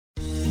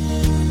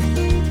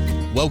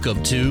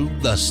Welcome to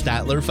the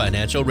Statler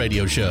Financial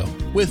Radio Show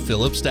with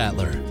Philip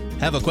Statler.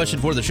 Have a question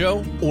for the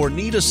show or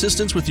need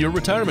assistance with your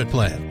retirement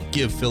plan?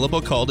 Give Philip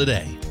a call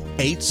today.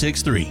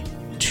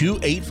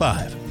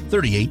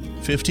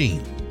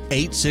 863-285-3815.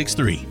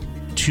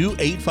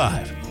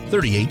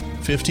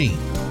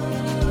 863-285-3815.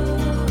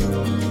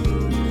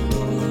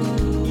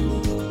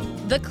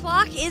 The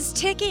clock is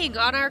ticking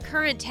on our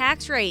current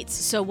tax rates.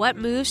 So what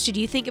moves should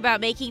you think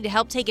about making to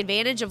help take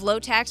advantage of low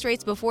tax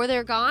rates before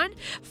they're gone?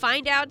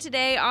 Find out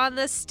today on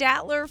the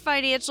Statler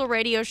Financial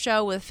Radio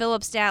Show with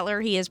Philip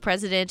Statler. He is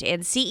president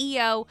and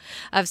CEO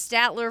of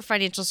Statler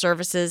Financial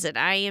Services, and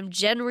I am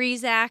Jen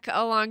Rezac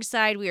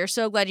alongside. We are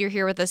so glad you're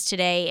here with us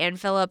today. And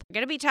Philip, we're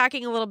going to be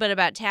talking a little bit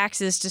about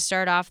taxes to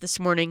start off this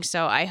morning,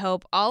 so I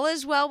hope all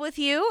is well with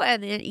you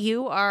and that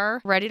you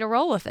are ready to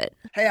roll with it.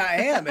 Hey, I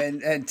am.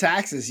 And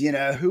taxes,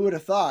 who would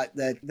have thought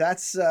that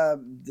that's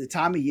the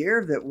time of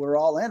year that we're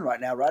all in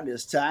right now, right?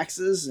 Is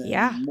taxes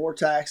and more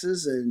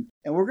taxes. And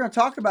we're going to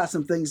talk about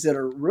some things that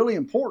are really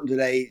important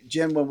today,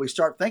 Jen, when we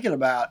start thinking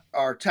about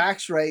our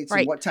tax rates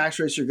and what tax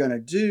rates are going to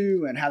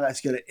do and how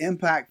that's going to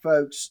impact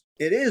folks.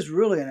 It is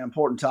really an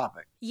important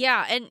topic.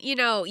 Yeah. And, you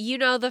know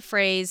the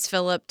phrase,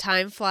 Philip,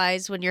 time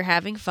flies when you're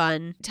having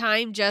fun.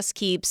 Time just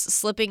keeps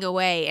slipping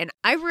away. And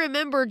I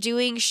remember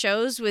doing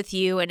shows with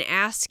you and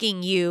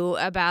asking you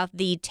about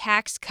the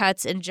Tax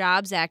Cuts and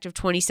Jobs Act of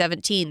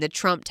 2017, the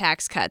Trump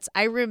tax cuts.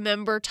 I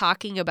remember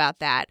talking about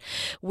that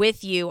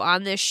with you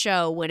on this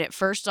show when it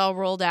first all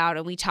rolled out.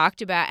 And we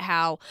talked about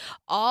how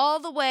all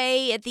the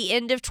way at the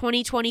end of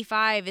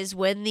 2025 is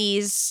when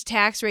these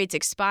tax rates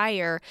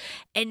expire.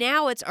 And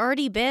now it's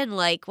already been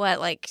like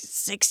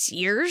 6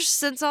 years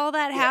since all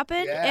that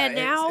happened, and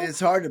now it's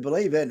hard to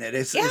believe, isn't it?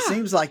 It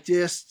seems like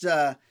just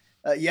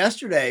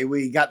yesterday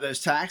we got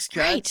those tax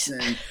cuts,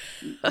 and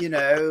and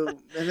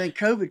then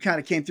COVID kind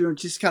of came through and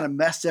just kind of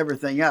messed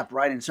everything up,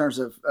 right? In terms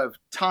of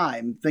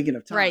time, thinking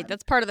of time, right?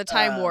 That's part of the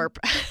time warp.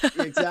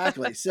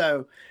 Exactly.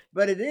 So,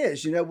 but it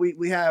is,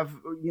 we have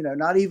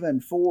not even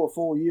 4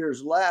 full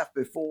years left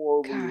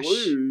before we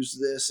lose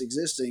this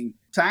existing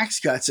tax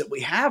cuts that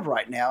we have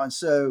right now, and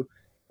so.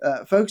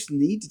 Folks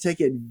need to take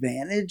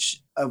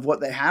advantage of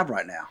what they have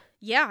right now.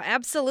 Yeah,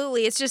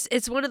 absolutely.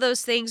 It's one of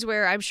those things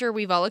where I'm sure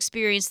we've all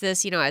experienced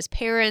this, as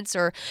parents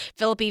or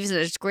Philip, even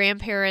as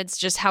grandparents,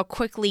 just how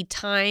quickly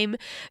time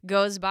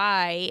goes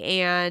by.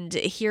 And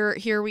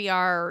here we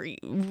are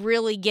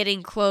really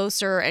getting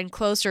closer and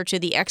closer to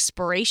the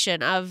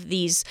expiration of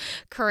these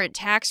current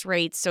tax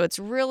rates. So it's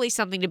really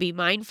something to be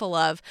mindful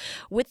of.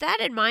 With that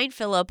in mind,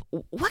 Philip,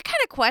 what kind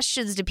of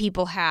questions do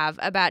people have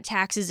about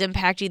taxes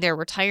impacting their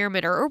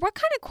retirement? Or what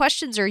kind of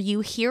questions are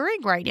you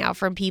hearing right now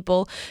from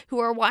people who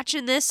are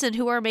watching this and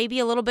who are maybe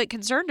a little bit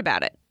concerned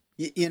about it?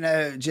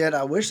 Jed,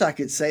 I wish I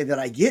could say that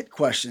I get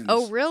questions.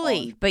 Oh,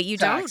 really? But you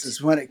taxes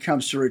don't? When it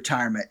comes to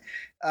retirement.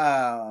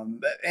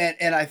 And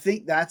I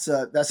think that's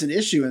an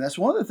issue. And that's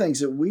one of the things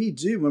that we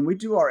do when we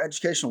do our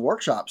educational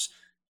workshops.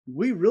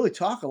 We really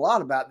talk a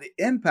lot about the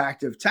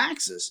impact of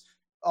taxes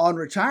on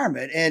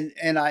retirement.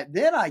 And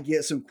I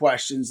get some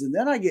questions and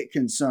then I get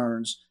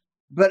concerns.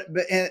 But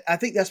and I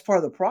think that's part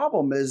of the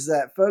problem is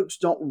that folks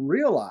don't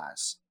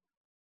realize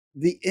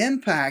the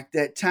impact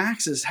that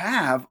taxes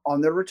have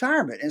on their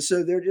retirement. And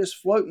so they're just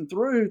floating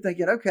through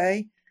thinking,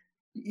 okay,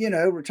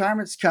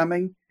 retirement's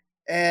coming.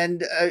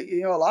 And,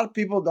 a lot of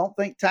people don't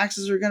think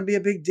taxes are going to be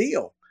a big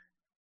deal.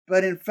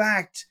 But in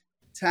fact,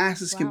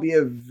 taxes can be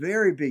a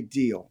very big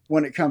deal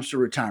when it comes to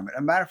retirement.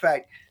 As a matter of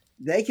fact,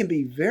 they can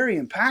be very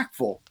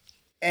impactful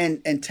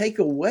and take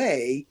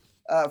away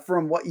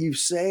from what you've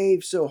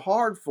saved so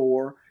hard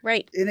for.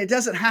 Right. And it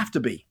doesn't have to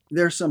be.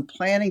 There's some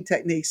planning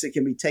techniques that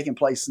can be taking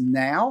place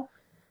now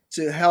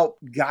to help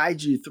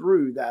guide you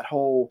through that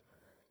whole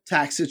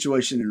tax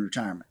situation in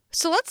retirement.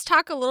 So let's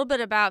talk a little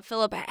bit about,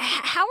 Philip,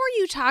 how are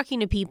you talking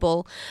to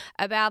people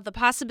about the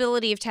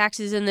possibility of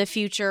taxes in the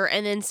future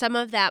and then some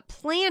of that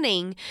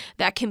planning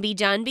that can be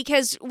done?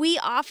 Because we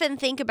often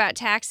think about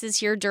taxes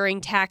here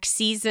during tax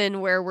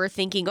season where we're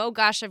thinking, oh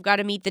gosh, I've got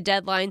to meet the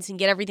deadlines and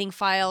get everything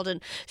filed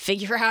and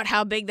figure out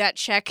how big that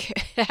check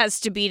has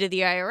to be to the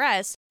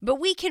IRS.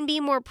 But we can be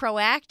more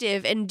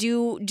proactive and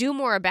do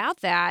more about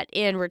that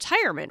in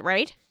retirement,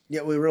 right?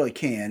 Yeah, we really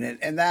can.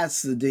 And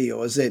that's the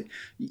deal is that,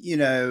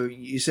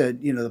 you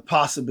said, the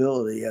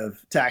possibility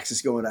of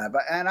taxes going up.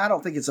 And I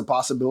don't think it's a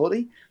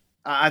possibility.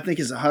 I think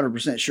it's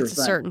 100% sure it's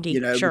thing. A certainty,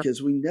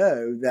 because we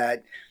know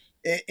that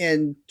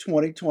in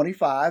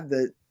 2025,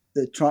 the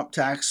Trump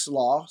tax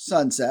law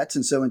sunsets.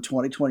 And so in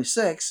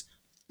 2026,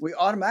 we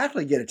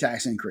automatically get a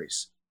tax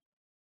increase.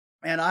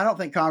 And I don't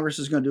think Congress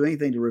is going to do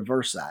anything to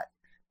reverse that.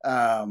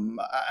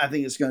 I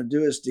think it's going to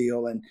do its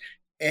deal.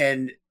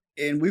 And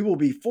we will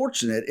be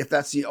fortunate if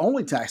that's the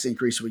only tax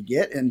increase we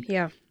get. And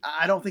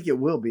I don't think it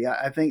will be.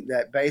 I think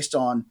that based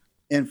on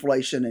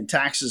inflation and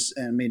taxes,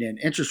 and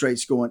interest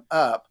rates going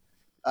up,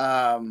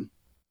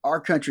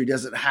 our country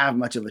doesn't have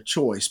much of a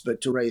choice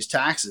but to raise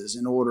taxes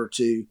in order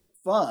to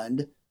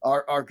fund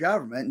our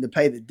government and to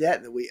pay the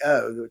debt that we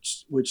owe,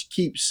 which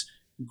keeps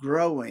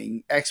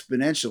growing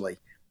exponentially.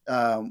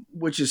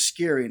 which is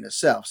scary in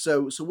itself.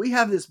 So we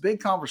have this big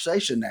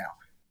conversation now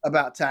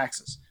about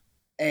taxes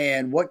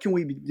and what can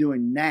we be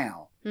doing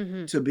now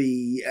to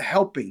be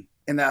helping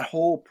in that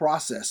whole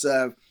process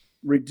of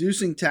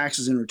reducing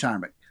taxes in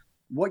retirement.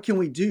 What can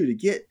we do to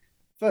get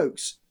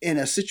folks in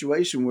a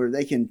situation where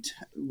they can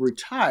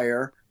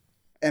retire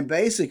and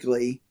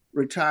basically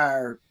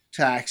retire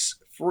tax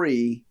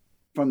free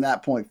from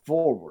that point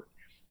forward?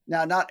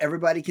 Now, not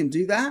everybody can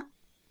do that,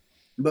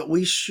 but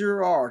we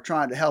sure are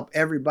trying to help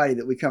everybody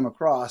that we come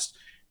across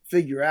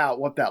figure out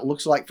what that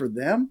looks like for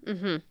them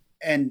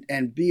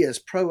and be as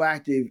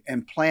proactive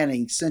and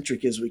planning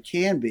centric as we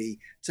can be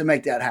to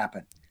make that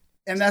happen.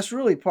 And that's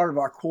really part of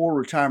our core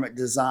retirement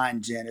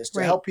design, Jen, is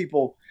to help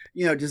people,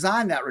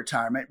 design that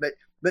retirement.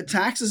 But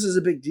taxes is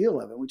a big deal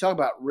of it. We talk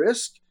about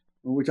risk,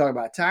 when we talk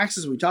about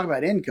taxes, we talk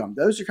about income.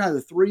 Those are kind of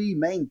the three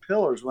main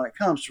pillars when it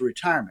comes to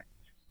retirement.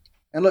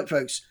 And look,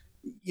 folks,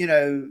 you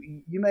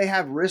may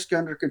have risk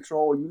under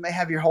control. You may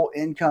have your whole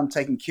income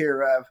taken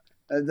care of,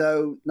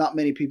 though not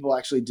many people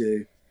actually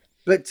do.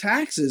 But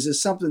taxes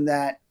is something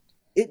that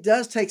it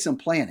does take some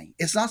planning.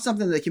 It's not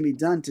something that can be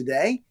done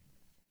today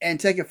and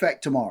take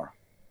effect tomorrow.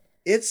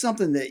 It's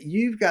something that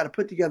you've got to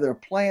put together a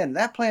plan.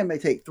 That plan may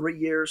take 3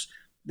 years.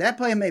 That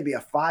plan may be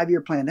a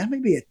 5-year plan. That may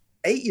be an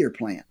 8-year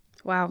plan.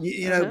 Wow.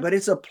 But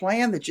it's a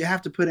plan that you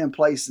have to put in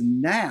place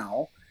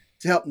now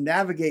to help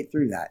navigate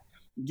through that.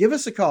 Give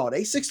us a call at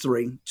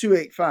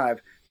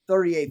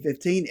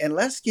 863-285-3815 and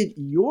let's get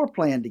your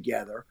plan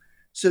together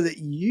so that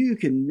you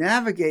can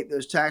navigate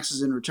those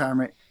taxes in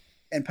retirement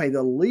and pay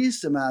the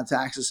least amount of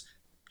taxes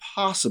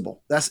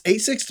possible. That's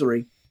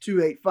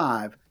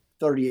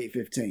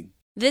 863-285-3815.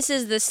 This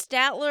is the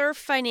Statler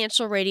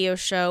Financial Radio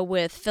Show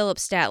with Philip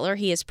Statler.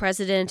 He is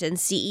president and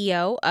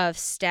CEO of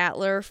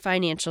Statler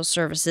Financial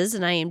Services,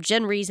 and I am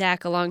Jen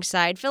Rezac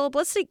alongside Philip.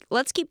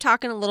 Let's keep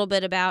talking a little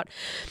bit about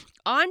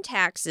on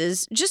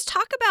taxes. Just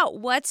talk about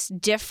what's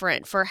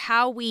different for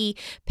how we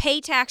pay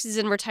taxes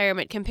in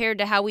retirement compared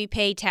to how we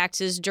pay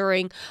taxes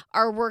during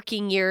our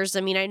working years.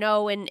 I mean, I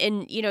know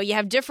you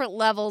have different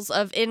levels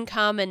of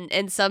income, and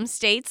in some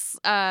states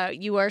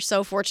you are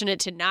so fortunate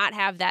to not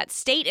have that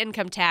state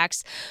income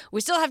tax.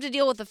 We still have to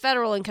deal with the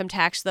federal income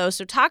tax, though.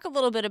 So talk a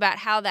little bit about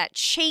how that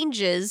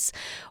changes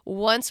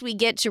once we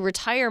get to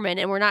retirement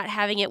and we're not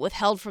having it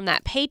withheld from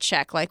that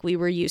paycheck like we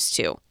were used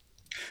to.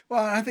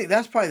 Well, I think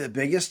that's probably the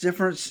biggest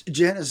difference,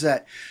 Jen, is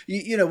that,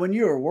 when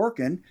you were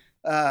working,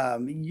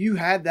 you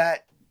had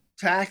that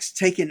tax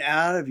taken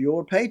out of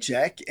your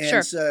paycheck.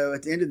 And so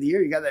at the end of the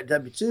year, you got that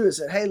W-2 and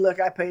said, hey,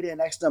 look, I paid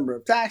in X number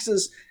of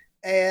taxes.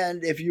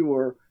 And if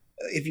you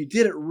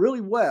did it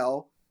really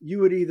well, you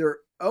would either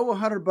owe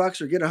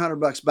 $100 or get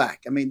 $100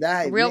 back. I mean,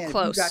 close, if you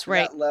got to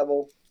that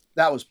level,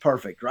 that was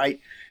perfect, right?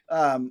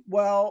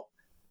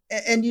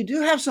 And you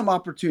do have some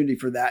opportunity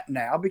for that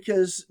now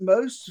because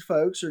most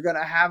folks are going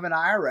to have an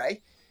IRA,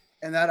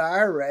 and that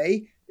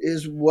IRA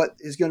is what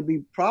is going to be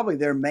probably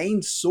their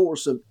main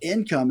source of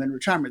income in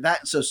retirement,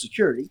 that and Social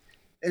Security.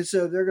 And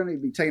so they're going to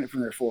be taking it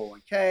from their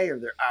 401k or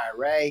their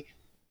IRA.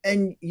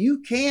 And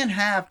you can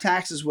have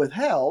taxes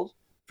withheld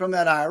from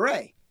that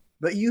IRA,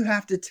 but you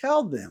have to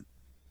tell them,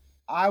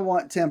 I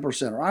want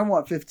 10% or I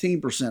want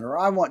 15% or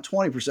I want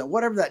 20%,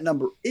 whatever that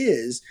number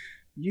is.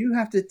 You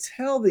have to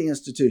tell the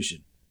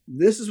institution,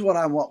 this is what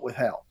I want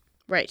withheld.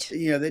 Right.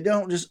 They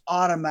don't just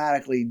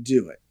automatically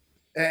do it.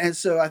 And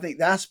so I think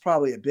that's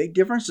probably a big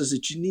difference, is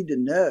that you need to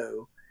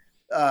know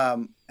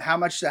how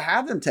much to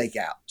have them take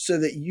out so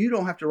that you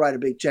don't have to write a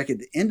big check at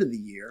the end of the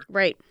year.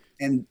 Right.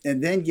 And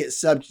then get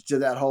subject to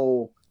that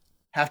whole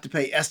have to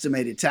pay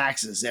estimated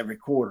taxes every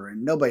quarter.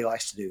 And nobody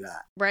likes to do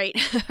that. Right.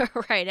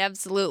 Right.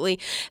 Absolutely.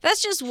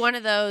 That's just one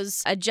of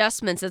those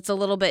adjustments that's a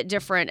little bit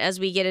different as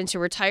we get into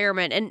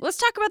retirement. And let's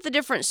talk about the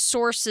different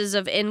sources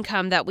of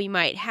income that we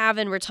might have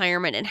in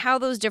retirement and how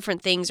those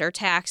different things are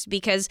taxed,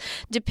 because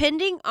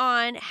depending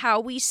on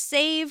how we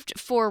saved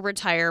for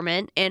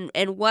retirement and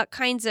what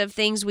kinds of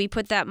things we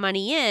put that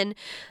money in,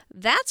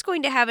 that's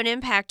going to have an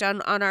impact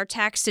on our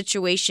tax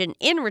situation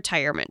in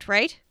retirement,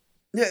 right?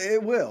 Yeah,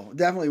 it will.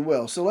 Definitely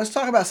will. So let's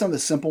talk about some of the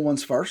simple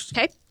ones first.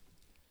 Okay.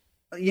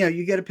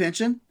 You get a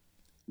pension.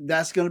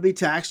 That's going to be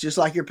taxed just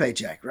like your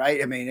paycheck,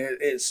 right? I mean,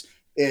 it's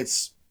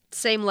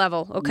same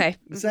level. Okay.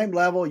 Same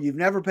level. You've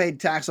never paid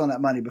tax on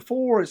that money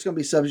before. It's going to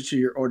be subject to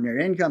your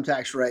ordinary income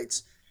tax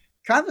rates.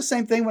 Kind of the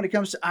same thing when it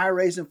comes to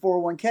IRAs and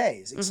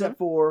 401ks, except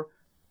for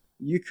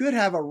you could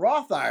have a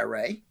Roth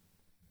IRA,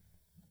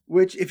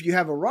 which if you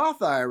have a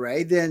Roth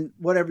IRA, then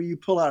whatever you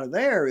pull out of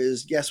there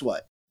is, guess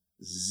what?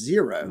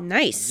 Zero.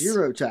 Nice.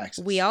 Zero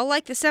taxes. We all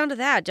like the sound of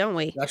that, don't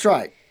we? That's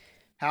right.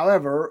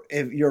 However,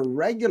 if your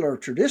regular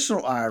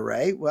traditional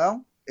IRA,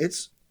 well,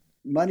 it's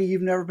money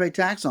you've never paid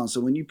tax on. So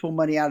when you pull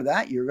money out of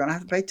that, you're going to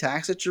have to pay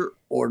tax at your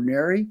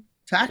ordinary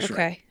tax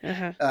rate.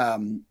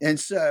 And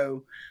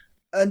so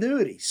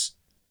annuities,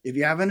 if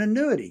you have an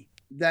annuity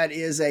that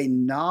is a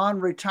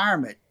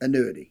non-retirement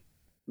annuity,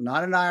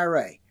 not an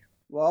IRA,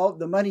 well,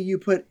 the money you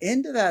put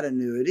into that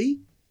annuity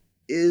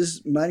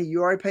is money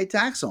you already pay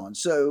tax on.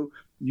 So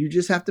you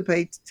just have to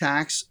pay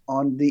tax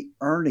on the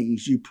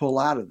earnings you pull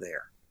out of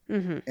there.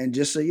 And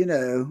just so you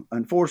know,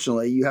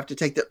 unfortunately, you have to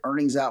take the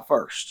earnings out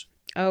first.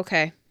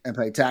 Okay. And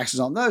pay taxes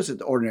on those at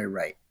the ordinary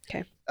rate.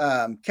 Okay.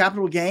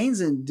 Capital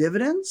gains and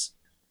dividends,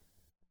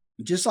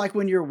 just like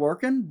when you're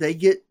working, they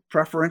get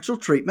preferential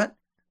treatment.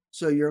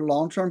 So your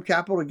long-term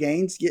capital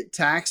gains get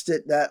taxed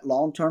at that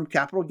long-term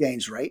capital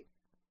gains rate.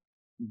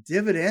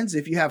 Dividends,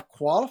 if you have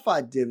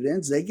qualified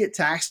dividends, they get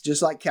taxed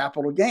just like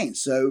capital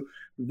gains. So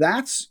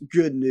that's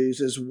good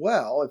news as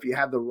well. If you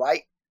have the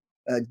right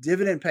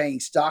dividend-paying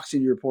stocks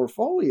in your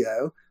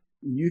portfolio,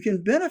 you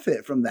can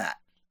benefit from that.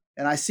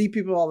 And I see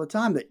people all the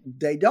time that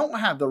they don't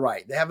have the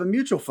right. They have a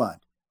mutual fund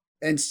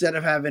instead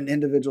of having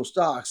individual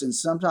stocks. And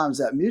sometimes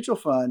that mutual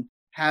fund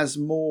has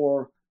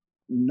more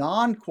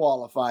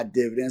non-qualified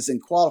dividends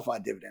than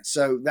qualified dividends.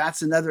 So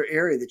that's another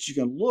area that you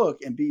can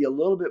look and be a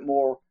little bit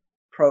more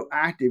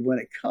proactive when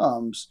it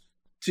comes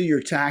to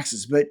your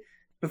taxes. But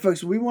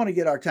folks, we want to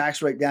get our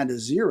tax rate down to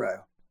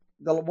zero.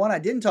 The one I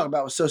didn't talk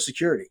about was Social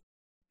Security.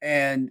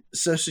 And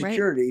Social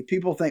Security,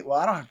 people think, well,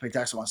 I don't have to pay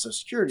tax on my Social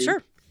Security.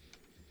 Sure.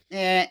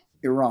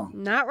 You're wrong.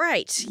 Not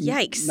right.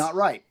 Yikes. Not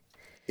right.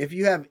 If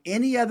you have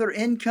any other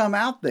income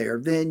out there,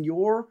 then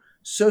your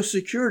Social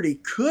Security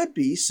could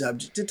be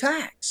subject to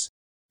tax.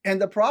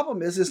 And the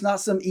problem is it's not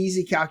some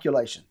easy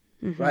calculation,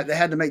 right? They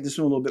had to make this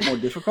one a little bit more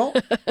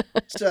difficult.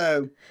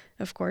 So,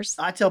 of course,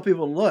 I tell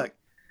people, look,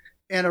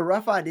 in a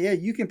rough idea,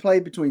 you can pay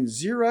between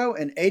 0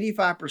 and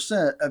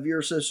 85% of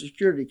your Social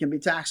Security can be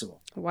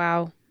taxable.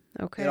 Wow.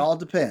 Okay. It all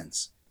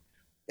depends.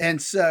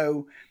 And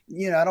so,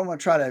 I don't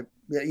want to try to,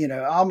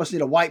 I almost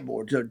need a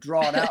whiteboard to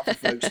draw it out for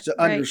folks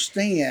to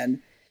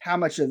understand how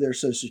much of their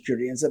Social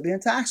Security ends up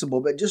being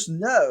taxable. But just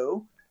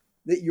know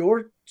that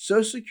your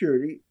Social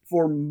Security,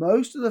 for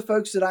most of the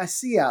folks that I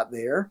see out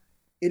there,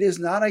 it is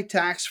not a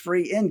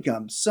tax-free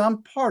income.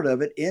 Some part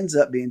of it ends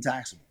up being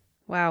taxable.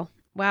 Wow.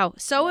 Wow.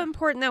 So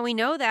important that we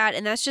know that.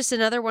 And that's just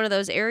another one of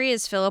those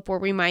areas, Philip, where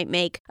we might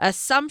make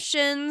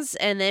assumptions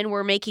and then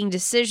we're making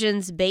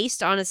decisions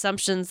based on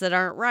assumptions that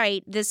aren't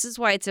right. This is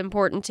why it's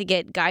important to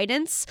get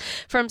guidance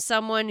from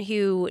someone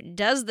who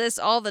does this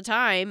all the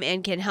time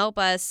and can help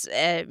us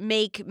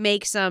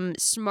make some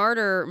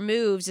smarter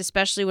moves,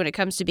 especially when it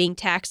comes to being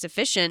tax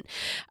efficient.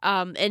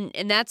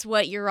 And that's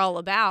what you're all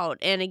about.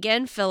 And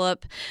again,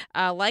 Philip,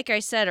 like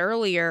I said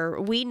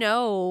earlier, we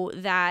know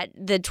that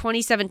the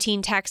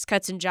 2017 Tax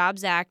Cuts and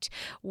Jobs Act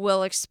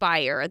will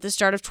expire at the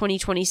start of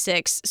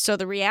 2026. So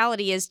the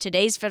reality is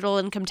today's federal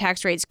income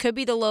tax rates could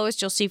be the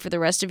lowest you'll see for the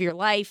rest of your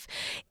life.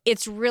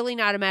 It's really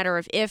not a matter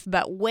of if,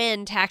 but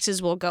when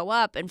taxes will go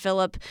up. And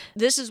Philip,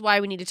 this is why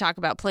we need to talk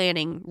about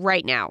planning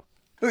right now.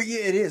 Well, yeah,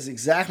 it is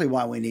exactly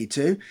why we need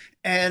to.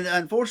 And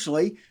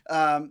unfortunately,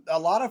 a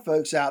lot of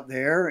folks out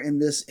there in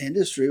this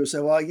industry will say,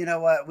 well, you know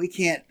what, we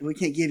can't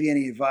give you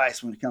any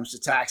advice when it comes to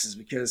taxes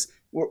because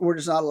we're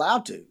just not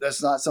allowed to.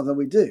 That's not something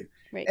we do.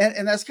 Right.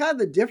 And that's kind of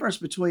the difference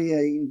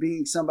between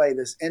being somebody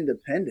that's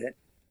independent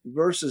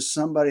versus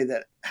somebody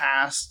that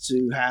has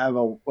to have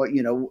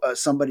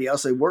somebody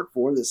else they work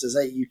for that says,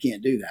 hey, you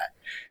can't do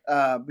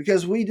that.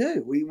 Because we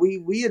do.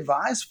 We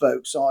advise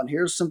folks on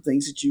here's some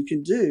things that you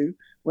can do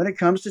when it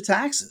comes to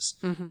taxes.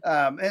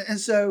 And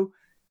so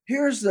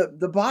here's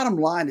the bottom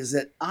line is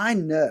that I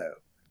know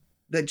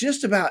that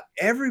just about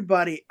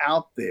everybody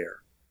out there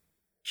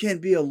can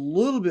be a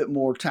little bit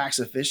more tax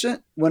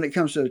efficient when it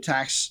comes to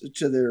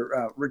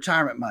their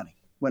retirement money,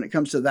 when it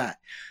comes to that.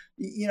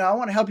 I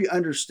want to help you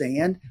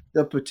understand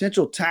the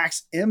potential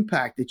tax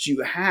impact that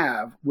you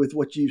have with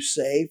what you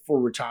save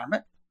for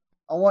retirement.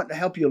 I want to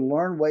help you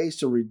learn ways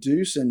to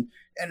reduce and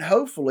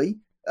hopefully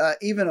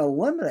even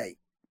eliminate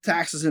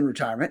taxes in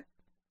retirement,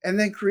 and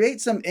then create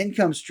some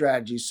income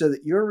strategies so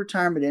that your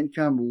retirement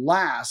income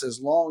lasts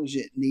as long as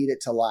you need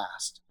it to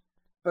last.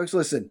 Folks,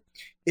 listen,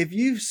 if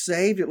you've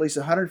saved at least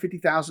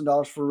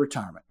 $150,000 for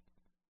retirement,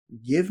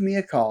 give me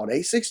a call at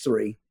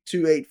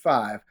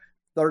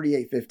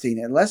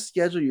 863-285-3815, and let's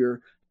schedule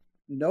your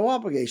no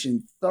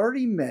obligation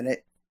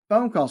 30-minute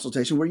phone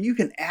consultation where you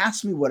can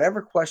ask me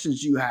whatever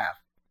questions you have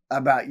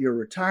about your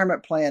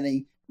retirement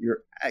planning,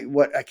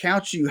 what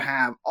accounts you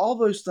have, all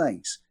those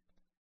things.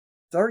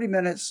 30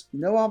 minutes,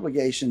 no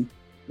obligation.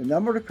 The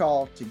number to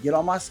call to get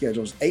on my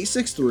schedule is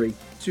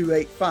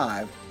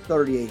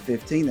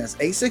 863-285-3815. That's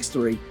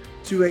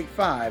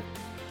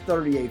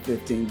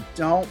 863-285-3815.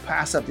 Don't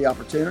pass up the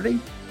opportunity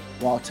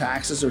while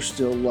taxes are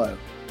still low.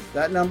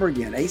 That number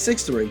again,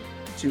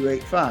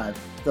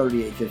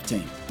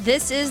 863-285-3815.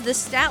 This is the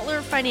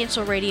Statler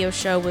Financial Radio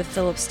Show with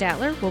Philip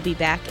Statler. We'll be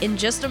back in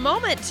just a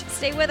moment.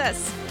 Stay with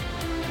us.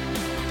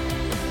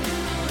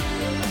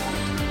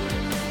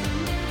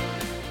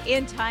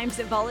 In times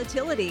of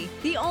volatility,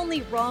 the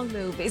only wrong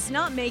move is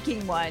not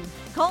making one.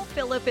 Call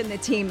Philip and the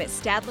team at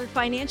Statler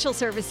Financial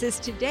Services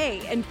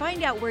today and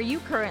find out where you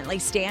currently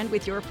stand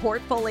with your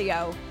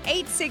portfolio.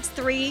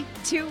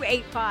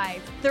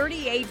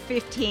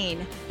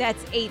 863-285-3815.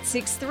 That's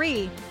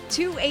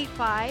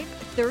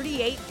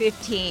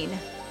 863-285-3815.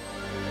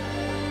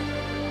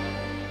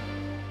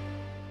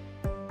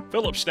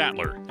 Philip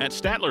Statler at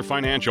Statler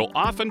Financial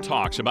often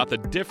talks about the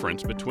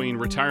difference between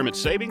retirement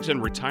savings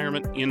and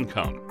retirement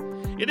income.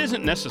 It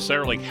isn't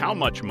necessarily how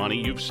much money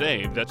you've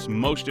saved that's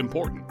most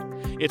important.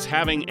 It's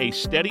having a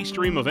steady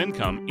stream of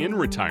income in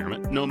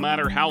retirement no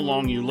matter how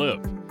long you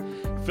live.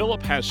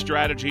 Philip has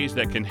strategies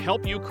that can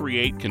help you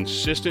create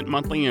consistent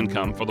monthly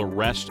income for the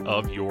rest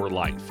of your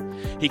life.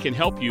 He can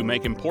help you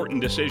make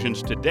important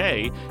decisions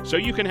today so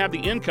you can have the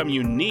income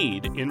you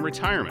need in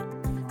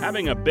retirement.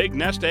 Having a big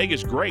nest egg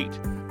is great,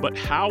 but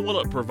how will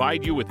it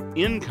provide you with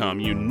income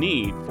you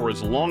need for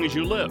as long as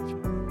you live?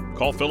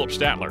 Call Philip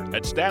Statler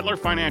at Statler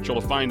Financial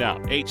to find out.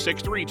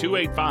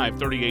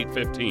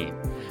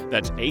 863-285-3815.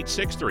 That's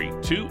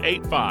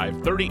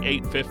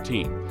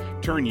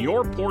 863-285-3815. Turn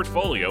your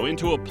portfolio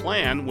into a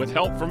plan with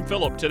help from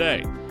Philip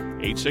today.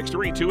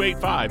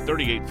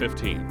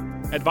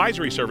 863-285-3815.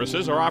 Advisory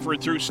services are offered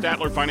through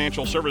Statler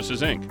Financial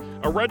Services, Inc.,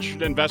 a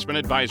registered investment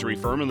advisory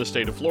firm in the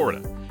state of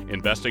Florida.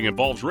 Investing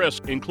involves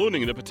risk,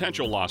 including the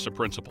potential loss of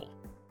principal.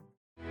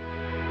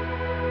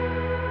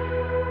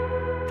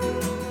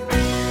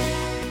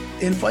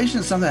 Inflation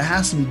is something that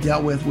has to be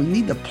dealt with. We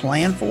need to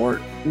plan for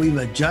it. We've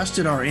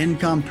adjusted our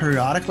income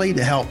periodically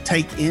to help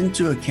take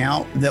into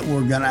account that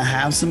we're going to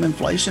have some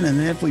inflation. And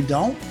then if we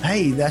don't,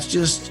 hey, that's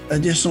just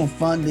additional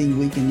funding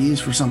we can use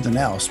for something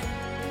else.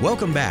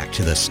 Welcome back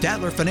to the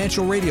Statler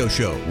Financial Radio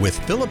Show with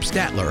Philip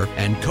Statler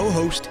and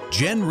co-host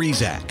Jen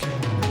Rezac.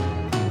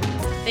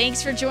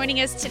 Thanks for joining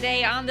us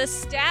today on the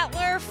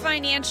Statler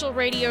Financial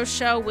Radio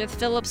Show with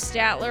Philip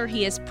Statler.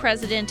 He is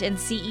president and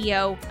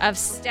CEO of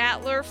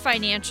Statler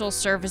Financial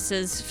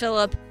Services.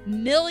 Philip,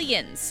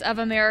 millions of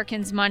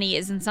Americans' money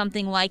is in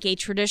something like a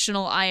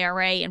traditional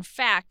IRA. In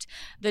fact,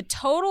 the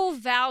total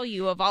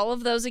value of all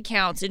of those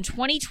accounts in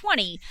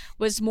 2020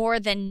 was more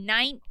than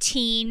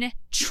 $19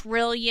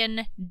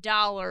 trillion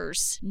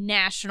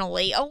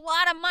nationally. A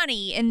lot of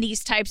money in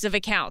these types of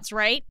accounts,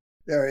 right?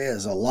 There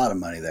is a lot of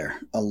money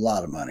there, a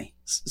lot of money.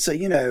 So,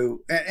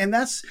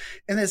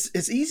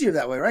 it's easier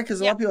that way, right? Because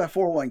a lot of people have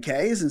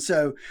 401ks, and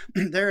so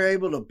they're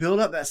able to build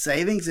up that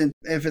savings. And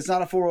if it's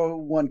not a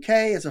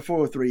 401k, it's a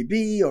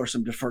 403b or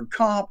some deferred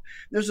comp.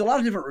 There's a lot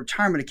of different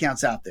retirement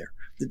accounts out there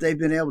that they've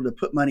been able to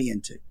put money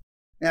into.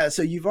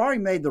 So you've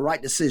already made the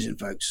right decision,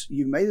 folks.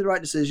 You've made the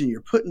right decision. You're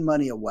putting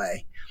money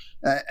away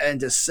and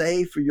to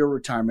save for your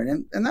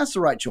retirement. And that's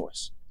the right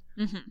choice.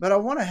 Mm-hmm. But I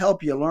want to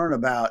help you learn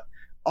about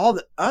all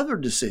the other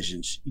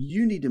decisions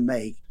you need to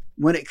make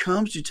when it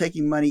comes to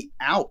taking money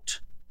out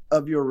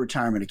of your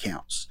retirement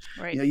accounts.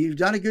 Right. You've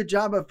done a good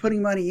job of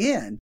putting money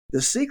in.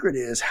 The secret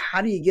is,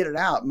 how do you get it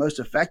out most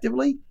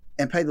effectively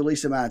and pay the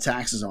least amount of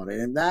taxes on it?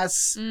 And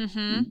that's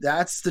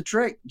the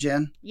trick,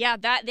 Jen. Yeah,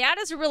 that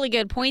is a really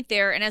good point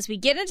there. And as we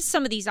get into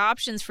some of these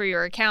options for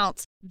your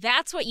accounts,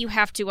 that's what you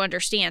have to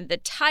understand. The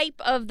type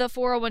of the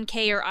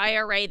 401k or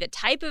IRA, the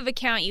type of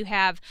account you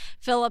have,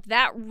 Philip,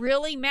 that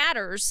really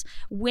matters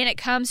when it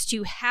comes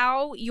to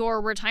how your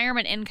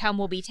retirement income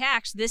will be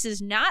taxed. This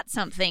is not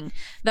something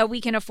that we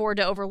can afford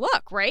to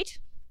overlook, right?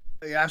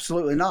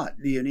 Absolutely not.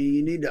 You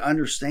need to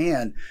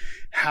understand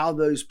how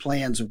those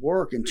plans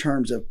work in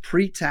terms of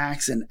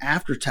pre-tax and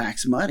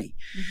after-tax money.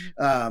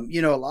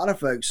 Mm-hmm. A lot of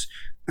folks,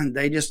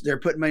 they're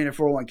putting money in a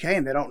 401k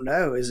and they don't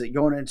know, is it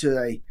going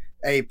into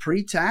a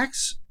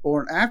pre-tax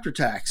or an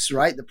after-tax,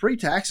 right? The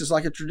pre-tax is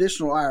like a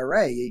traditional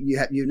IRA.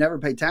 You never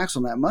pay tax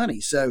on that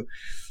money. So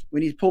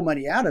when you pull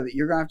money out of it,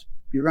 you're going to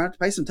have to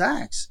pay some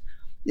tax.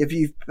 If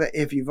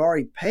you've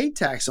already paid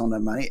tax on that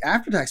money,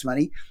 after-tax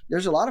money,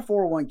 there's a lot of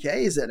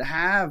 401ks that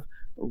have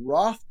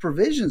Roth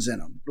provisions in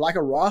them, like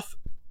a Roth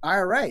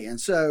IRA. And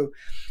so,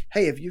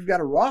 hey, if you've got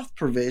a Roth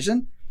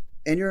provision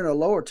and you're in a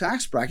lower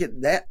tax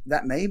bracket,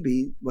 that may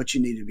be what you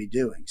need to be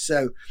doing.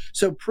 So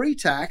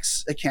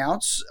pre-tax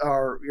accounts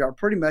are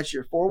pretty much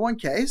your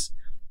 401ks,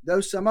 though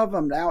some of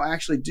them now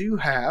actually do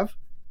have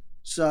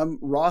some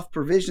Roth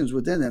provisions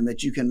within them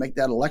that you can make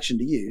that election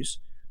to use.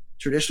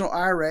 Traditional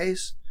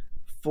IRAs,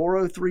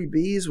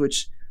 403bs,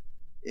 which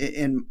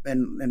in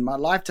my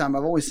lifetime,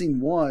 I've only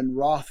seen one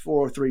Roth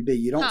 403b.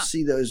 You don't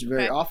see those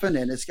very often,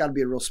 and it's got to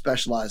be a real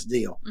specialized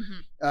deal.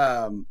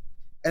 Mm-hmm.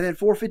 And then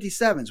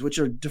 457s, which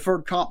are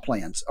deferred comp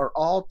plans, are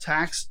all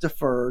tax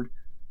deferred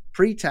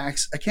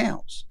pre-tax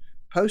accounts.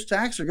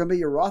 Post-tax are going to be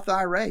your Roth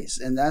IRAs,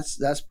 and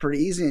that's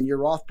pretty easy, and your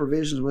Roth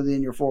provisions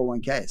within your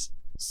 401ks.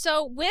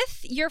 So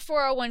with your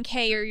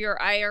 401k or your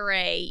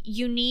IRA,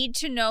 you need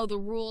to know the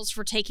rules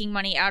for taking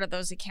money out of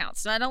those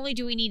accounts. Not only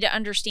do we need to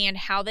understand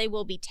how they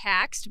will be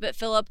taxed, but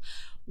Philip,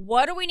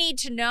 what do we need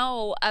to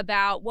know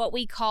about what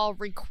we call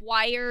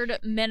required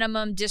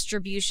minimum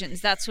distributions?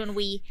 That's when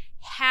we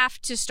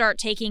have to start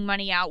taking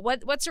money out.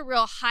 What's a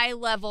real high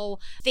level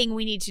thing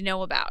we need to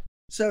know about?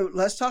 So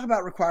let's talk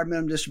about required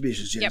minimum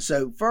distributions, Jen. Yep.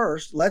 So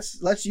first, let's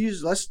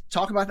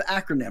talk about the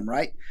acronym,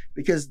 right?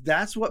 Because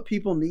that's what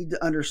people need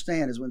to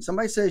understand is when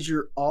somebody says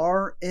your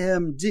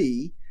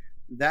RMD,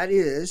 that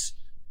is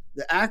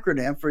the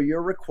acronym for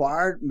your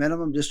required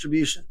minimum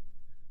distribution.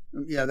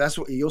 That's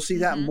what you'll see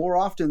that more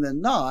often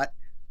than not.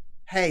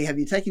 Hey, have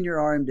you taken your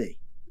RMD?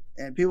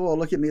 And people will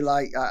look at me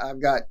like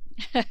I've got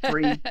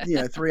three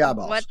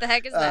eyeballs. What the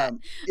heck is that?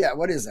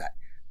 What is that?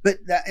 But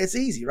it's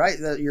easy, right?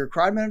 Your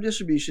required minimum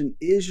distribution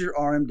is your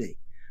RMD.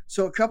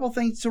 So a couple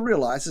things to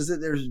realize is that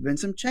there's been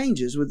some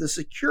changes with the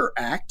Secure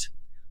Act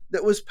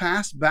that was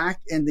passed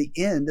back in the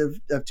end of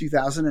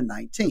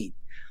 2019.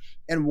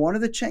 And one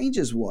of the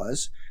changes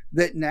was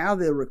that now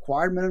the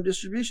required minimum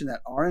distribution,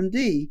 that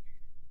RMD,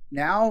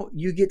 now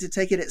you get to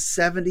take it at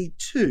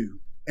 72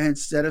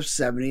 instead of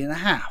 70 and a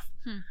half.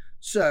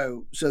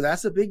 So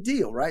that's a big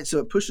deal, right? So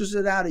it pushes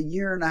it out a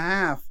year and a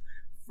half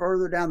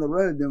further down the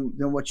road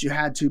than what you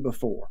had to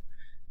before.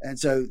 And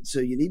so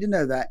you need to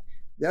know that.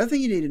 The other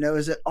thing you need to know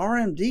is that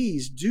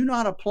RMDs do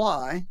not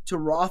apply to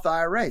Roth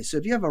IRA. So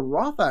if you have a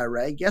Roth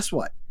IRA, guess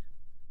what?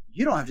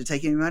 You don't have to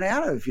take any money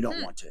out of it if you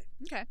don't want to.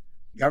 Okay.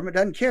 Government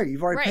doesn't care.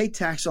 You've already paid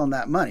tax on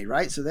that money,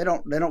 right? So they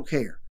don't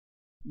care.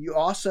 You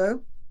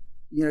also,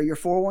 your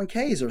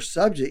 401ks are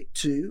subject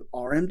to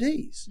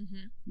RMDs.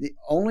 The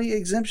only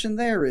exemption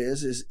there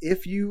is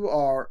if you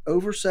are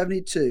over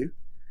 72,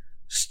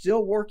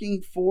 still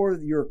working for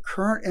your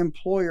current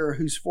employer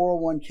whose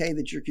 401k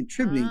that you're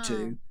contributing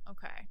to.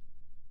 Okay.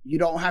 You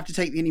don't have to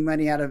take any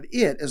money out of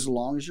it as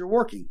long as you're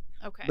working.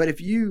 Okay. But if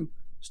you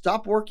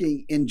stop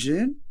working in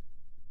June,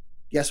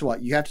 guess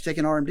what? You have to take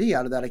an RMD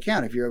out of that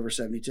account if you're over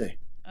 72.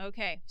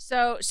 Okay.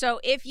 So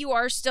if you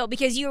are still,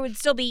 because you would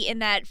still be in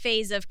that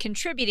phase of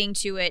contributing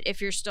to it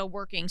if you're still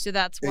working. So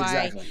that's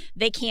why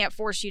they can't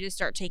force you to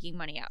start taking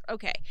money out.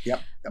 Okay.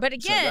 Yep. But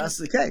again, so that's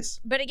the case.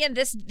 But again,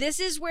 this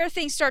is where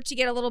things start to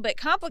get a little bit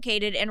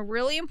complicated, and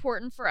really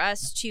important for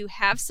us to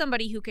have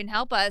somebody who can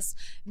help us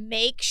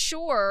make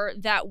sure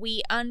that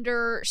we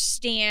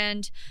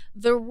understand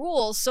the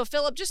rules. So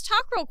Philip, just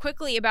talk real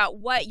quickly about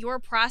what your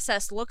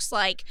process looks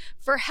like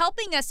for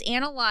helping us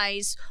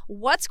analyze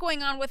what's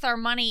going on with our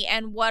money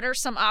and what are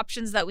some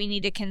options that we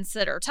need to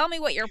consider. Tell me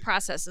what your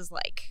process is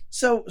like.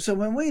 So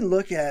when we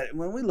look at it,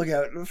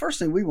 the first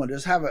thing we want to do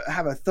is have a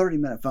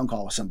 30-minute phone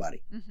call with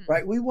somebody,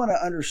 right? We want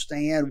to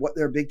understand what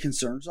their big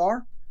concerns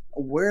are,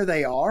 where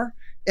they are,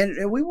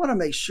 and we want to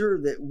make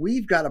sure that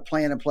we've got a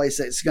plan in place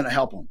that's going to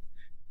help them.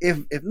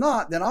 If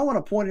not, then I want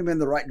to point them in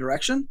the right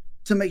direction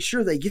to make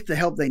sure they get the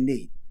help they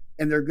need,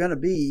 and they're going to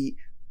be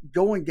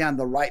going down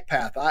the right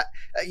path.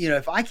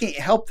 If I can't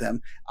help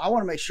them, I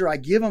want to make sure I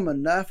give them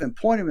enough and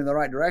point them in the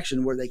right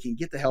direction where they can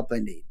get the help they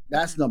need.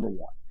 That's number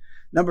one.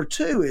 Number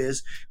two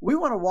is we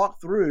want to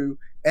walk through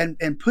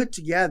and put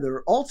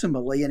together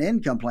ultimately an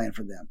income plan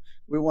for them.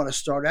 We want to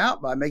start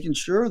out by making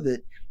sure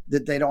that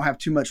they don't have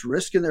too much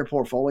risk in their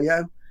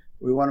portfolio.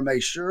 We want to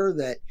make sure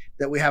that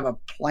we have a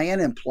plan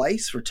in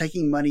place for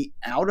taking money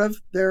out of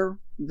their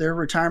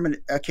retirement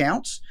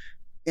accounts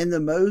in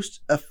the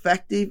most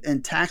effective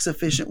and tax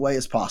efficient way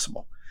as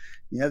possible.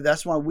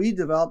 That's why we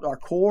developed our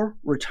core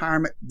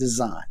retirement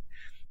design.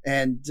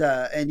 And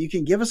you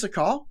can give us a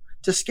call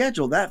to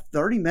schedule that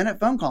 30-minute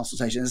phone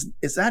consultation.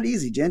 It's that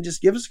easy, Jen.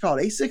 Just give us a call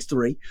at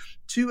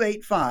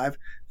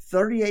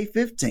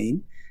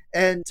 863-285-3815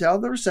 and tell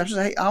the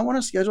receptionist, hey, I want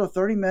to schedule a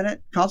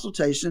 30-minute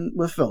consultation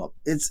with Philip.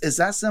 It's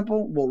that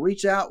simple. We'll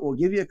reach out, we'll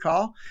give you a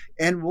call,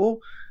 and we'll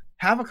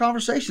have a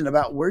conversation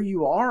about where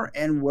you are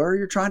and where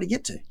you're trying to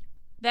get to.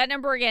 That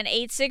number again,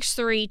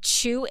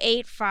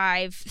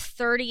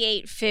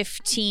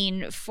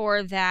 863-285-3815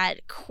 for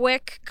that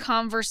quick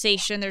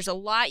conversation. There's a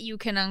lot you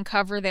can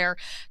uncover there.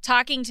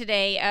 Talking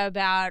today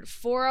about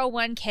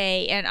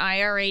 401k and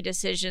IRA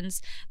decisions.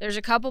 There's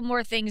a couple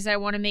more things I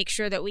want to make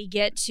sure that we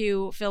get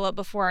to, Philip,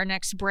 before our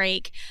next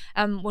break.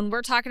 When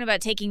we're talking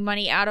about taking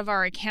money out of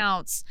our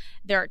accounts,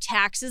 there are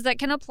taxes that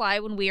can apply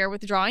when we are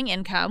withdrawing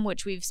income,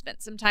 which we've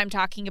spent some time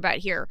talking about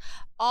here.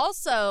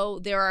 Also,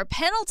 there are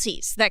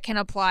penalties that can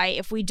apply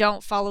if we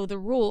don't follow the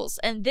rules.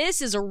 And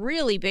this is a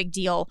really big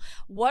deal.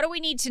 What do we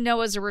need to know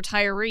as a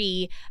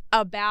retiree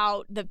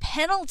about the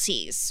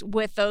penalties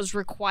with those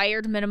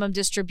required minimum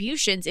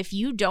distributions if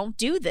you don't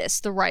do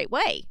this the right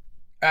way?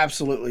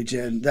 Absolutely,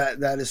 Jen.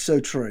 That is so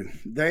true.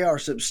 They are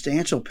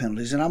substantial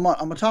penalties. And I'm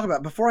going to talk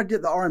about, before I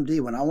did the RMD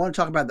one, I want to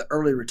talk about the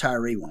early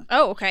retiree one.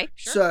 Oh, okay.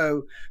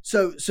 Sure.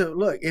 So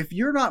look, if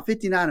you're not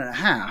 59 and a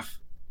half,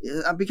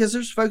 because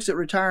there's folks that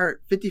retire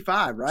at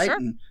 55, right? Sure.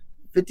 And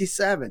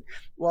 57.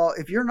 Well,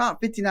 if you're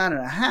not 59 and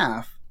a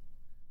half,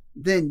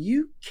 then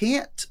you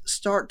can't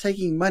start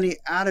taking money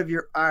out of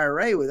your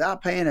IRA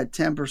without paying a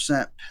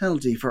 10%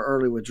 penalty for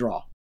early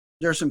withdrawal.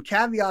 There are some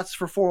caveats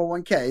for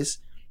 401ks.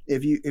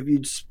 If you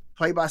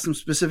play by some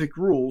specific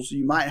rules,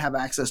 you might have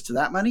access to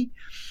that money,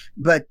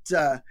 but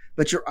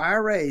your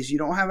IRAs you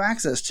don't have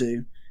access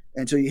to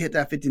until you hit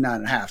that 59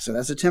 and a half. So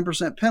that's a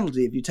 10%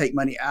 penalty if you take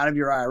money out of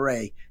your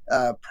IRA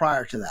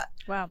prior to that.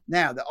 Wow.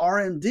 Now the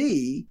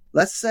RMD,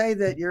 let's say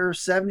that you're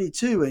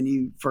 72 and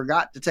you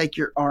forgot to take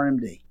your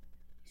RMD.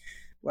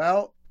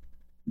 Well,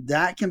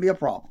 that can be a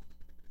problem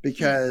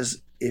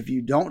because if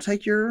you don't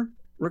take your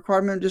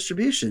required minimum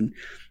distribution,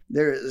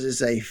 there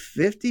is a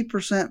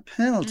 50%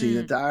 penalty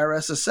that the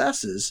IRS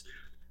assesses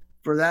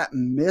for that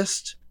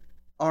missed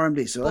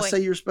RMD. So let's say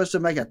you're supposed to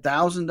make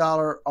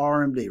 $1,000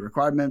 RMD,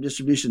 required minimum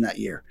distribution, that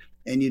year,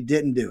 and you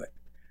didn't do it.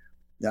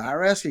 The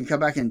IRS can come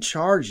back and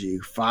charge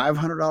you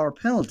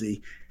 $500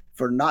 penalty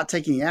for not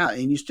taking it out,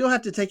 and you still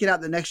have to take it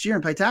out the next year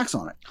and pay tax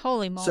on it.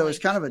 Holy moly. So it's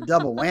kind of a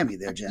double whammy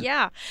there, Jen.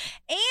 Yeah.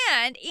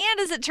 And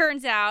as it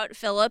turns out,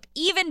 Philip,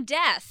 even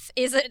death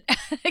is an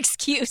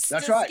excuse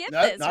That's to right. skip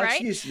No, this, not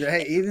right? excuse.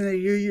 Hey, even the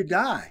year you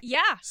die,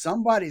 Yeah.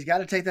 somebody's got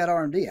to take that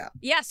RMD out.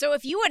 Yeah, so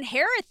if you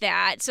inherit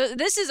that, so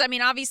this is, I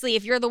mean, obviously,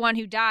 if you're the one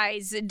who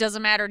dies, it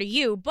doesn't matter to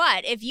you.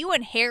 But if you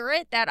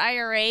inherit that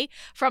IRA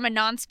from a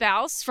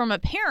non-spouse, from a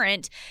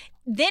parent,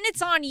 then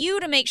it's on you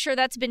to make sure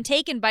that's been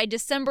taken by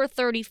December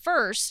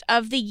 31st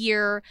of the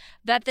year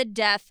that the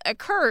death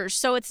occurs.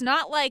 So it's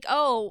not like,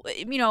 oh,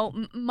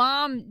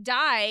 mom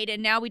died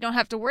and now we don't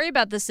have to worry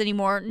about this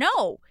anymore.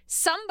 No,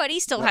 somebody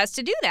still has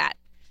to do that.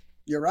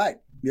 You're right.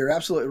 You're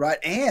absolutely right.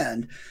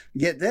 And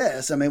get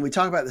this, I mean, we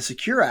talk about the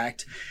Secure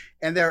Act,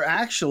 and they're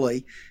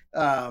actually,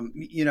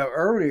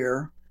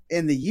 earlier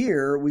in the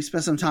year, we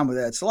spent some time with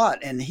Ed Slott,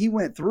 and he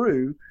went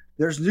through,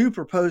 there's new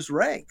proposed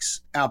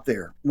regs out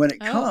there when it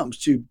comes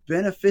to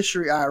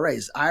beneficiary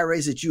IRAs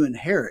that you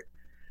inherit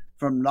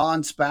from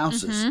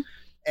non-spouses.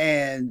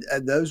 And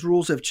those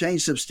rules have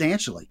changed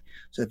substantially.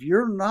 So if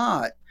you're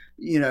not,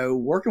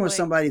 working with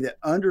somebody that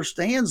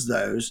understands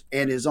those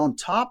and is on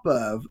top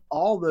of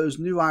all those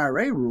new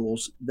IRA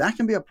rules, that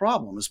can be a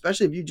problem,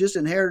 especially if you just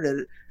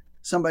inherited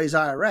somebody's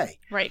IRA.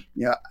 Right.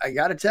 I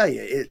got to tell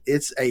you,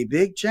 it's a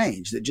big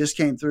change that just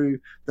came through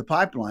the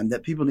pipeline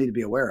that people need to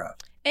be aware of.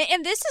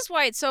 And this is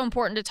why it's so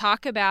important to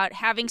talk about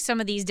having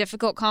some of these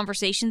difficult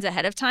conversations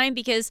ahead of time,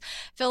 because,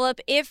 Philip,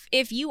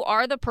 if you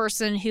are the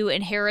person who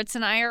inherits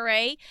an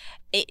IRA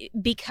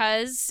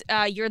because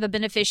you're the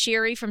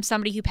beneficiary from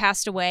somebody who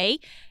passed away,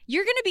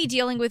 you're going to be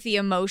dealing with the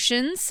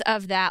emotions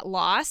of that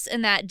loss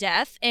and that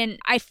death. And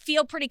I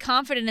feel pretty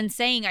confident in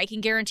saying I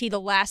can guarantee the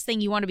last thing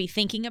you want to be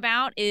thinking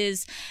about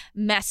is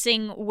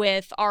messing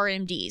with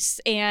RMDs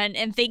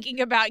and thinking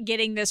about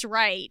getting this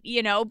right,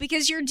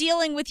 because you're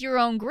dealing with your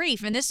own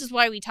grief. And this is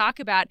why we talk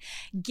about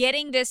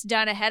getting this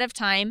done ahead of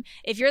time.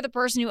 If you're the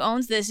person who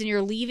owns this and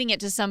you're leaving it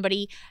to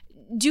somebody,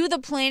 do the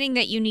planning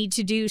that you need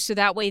to do so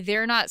that way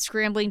they're not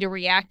scrambling to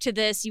react to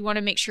this. You want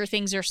to make sure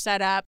things are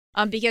set up.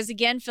 Because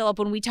again, Philip,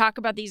 when we talk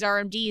about these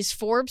RMDs,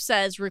 Forbes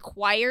says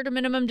required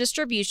minimum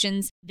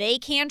distributions, they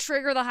can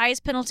trigger the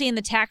highest penalty in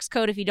the tax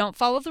code if you don't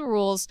follow the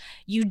rules.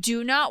 You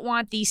do not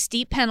want these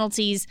steep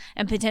penalties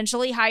and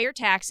potentially higher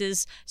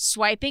taxes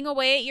swiping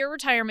away at your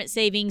retirement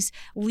savings,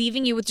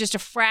 leaving you with just a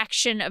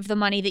fraction of the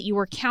money that you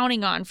were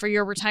counting on for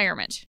your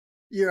retirement.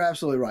 You're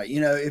absolutely right.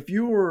 If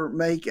you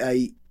make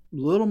a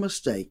little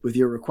mistake with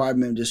your required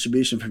minimum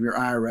distribution from your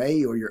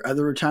IRA or your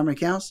other retirement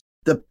accounts,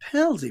 the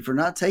penalty for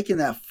not taking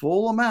that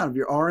full amount of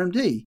your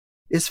RMD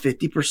is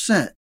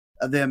 50%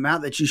 of the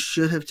amount that you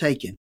should have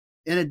taken,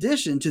 in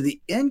addition to the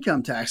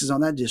income taxes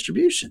on that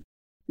distribution.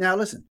 Now,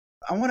 listen,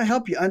 I want to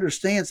help you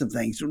understand some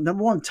things.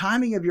 Number one,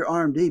 timing of your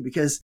RMD,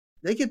 because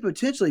they could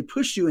potentially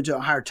push you into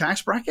a higher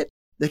tax bracket.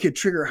 They could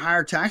trigger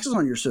higher taxes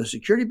on your Social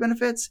Security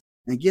benefits.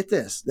 And get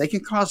this, they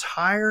can cause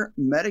higher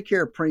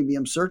Medicare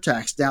premium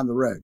surtax down the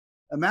road.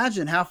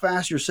 Imagine how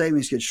fast your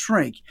savings could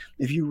shrink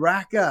if you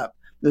rack up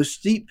those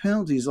steep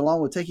penalties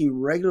along with taking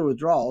regular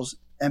withdrawals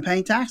and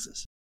paying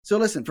taxes. So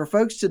listen, for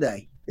folks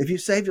today, if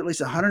you've saved at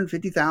least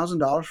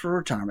 $150,000 for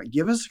retirement,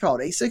 give us a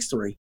call at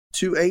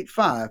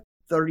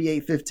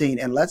 863-285-3815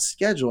 and let's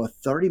schedule a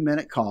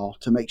 30-minute call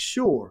to make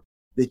sure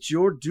that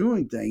you're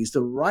doing things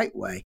the right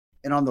way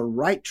and on the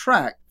right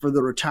track for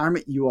the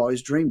retirement you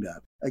always dreamed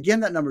of. Again,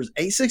 that number is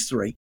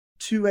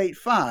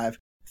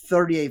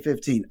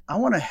 863-285-3815. I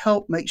want to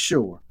help make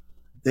sure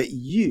that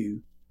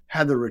you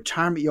have the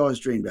retirement you always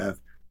dreamed of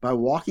by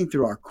walking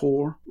through our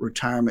core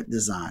retirement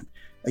design.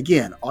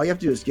 Again, all you have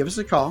to do is give us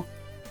a call,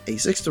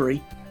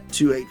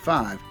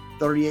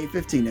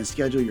 863-285-3815, and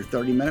schedule your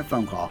 30-minute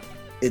phone call.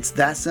 It's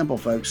that simple,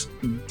 folks.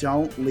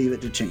 Don't leave it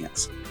to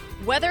chance.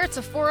 Whether it's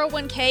a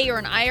 401k or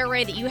an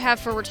IRA that you have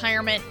for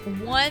retirement,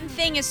 one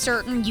thing is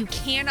certain, you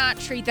cannot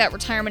treat that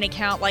retirement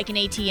account like an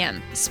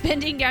ATM.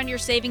 Spending down your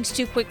savings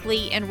too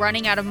quickly and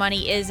running out of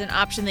money is an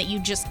option that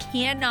you just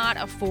cannot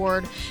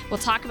afford. We'll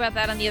talk about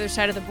that on the other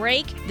side of the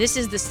break. This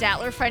is the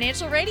Statler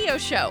Financial Radio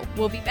Show.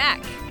 We'll be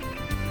back.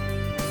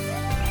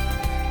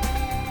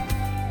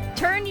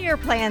 Turn your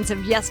plans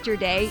of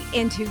yesterday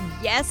into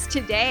yes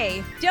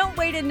today. Don't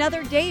wait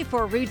another day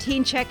for a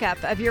routine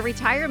checkup of your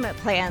retirement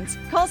plans.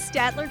 Call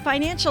Statler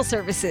Financial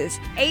Services,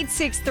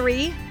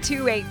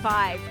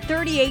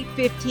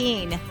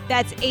 863-285-3815.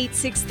 That's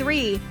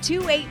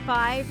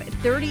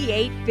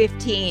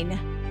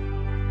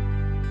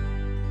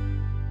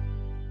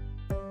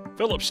 863-285-3815.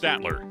 Philip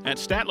Statler at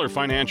Statler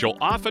Financial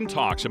often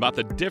talks about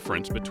the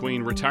difference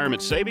between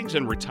retirement savings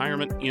and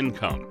retirement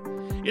income.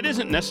 It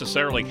isn't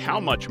necessarily how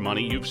much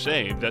money you've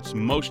saved that's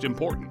most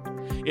important.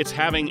 It's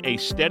having a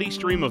steady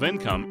stream of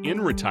income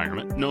in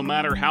retirement no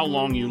matter how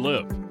long you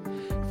live.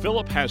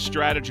 Philip has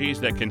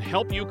strategies that can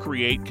help you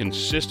create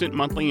consistent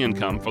monthly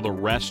income for the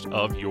rest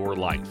of your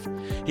life.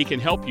 He can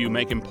help you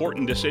make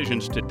important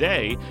decisions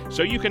today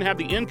so you can have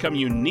the income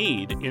you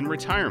need in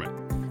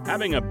retirement.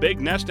 Having a big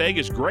nest egg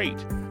is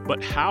great,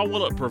 but how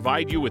will it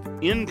provide you with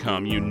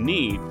income you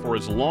need for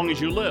as long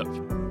as you live?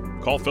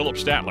 Call Philip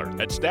Statler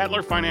at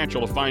Statler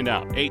Financial to find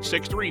out.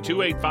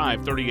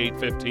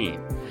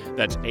 863-285-3815.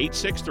 That's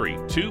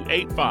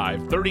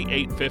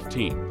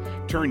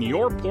 863-285-3815. Turn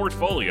your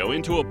portfolio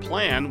into a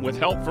plan with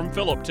help from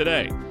Philip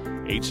today.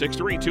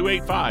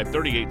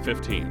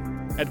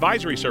 863-285-3815.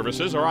 Advisory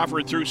services are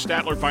offered through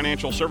Statler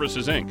Financial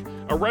Services, Inc.,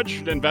 a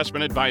registered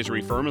investment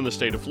advisory firm in the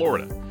state of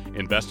Florida.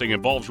 Investing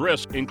involves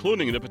risk,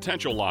 including the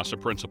potential loss of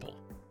principal.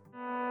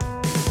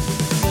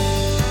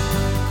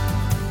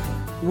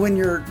 When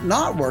you're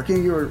not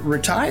working, you're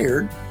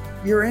retired,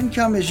 your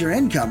income is your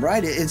income,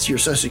 right? It's your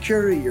Social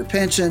Security, your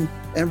pension,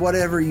 and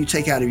whatever you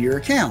take out of your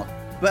account.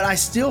 But I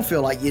still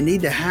feel like you need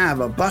to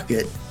have a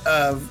bucket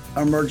of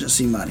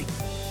emergency money.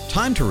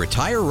 Time to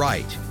retire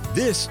right.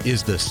 This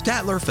is the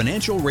Statler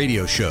Financial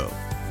Radio Show.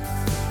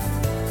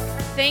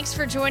 Thanks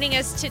for joining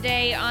us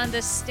today on the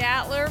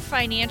Statler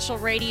Financial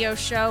Radio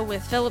Show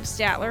with Philip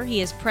Statler.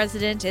 He is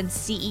president and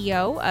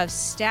CEO of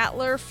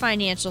Statler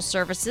Financial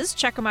Services.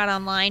 Check him out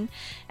online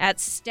at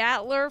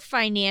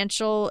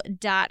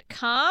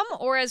statlerfinancial.com.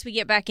 Or as we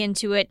get back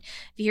into it,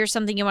 if you hear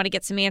something you want to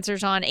get some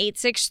answers on,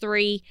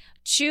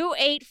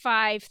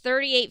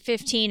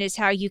 863-285-3815 is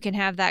how you can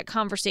have that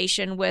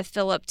conversation with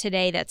Philip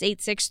today. That's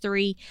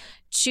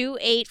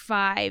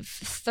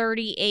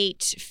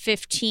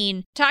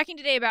 863-285-3815. Talking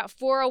today about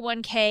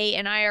 401k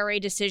and IRA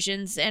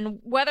decisions, and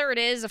whether it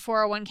is a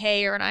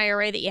 401k or an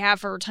IRA that you have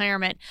for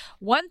retirement,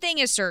 one thing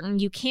is certain: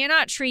 you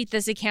cannot treat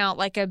this account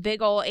like a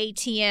big old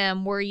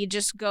ATM where you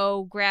just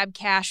go grab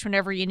cash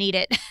whenever you need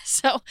it.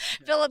 So,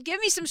 Philip, give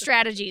me some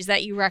strategies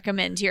that you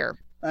recommend here.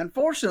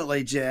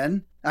 Unfortunately,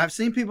 Jen, I've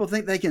seen people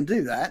think they can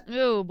do that.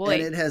 Oh, boy.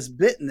 And it has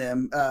bitten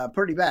them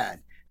pretty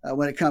bad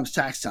when it comes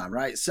tax time,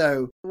 right?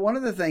 So one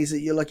of the things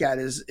that you look at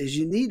is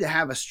you need to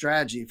have a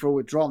strategy for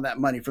withdrawing that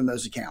money from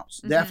those accounts.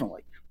 Mm-hmm.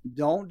 Definitely.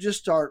 Don't just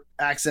start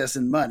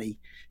accessing money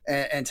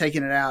and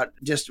taking it out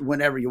just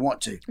whenever you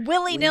want to.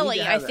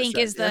 Willy-nilly, I think,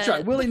 is the... That's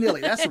right.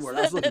 Willy-nilly. That's the word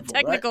I was looking for.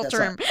 Technical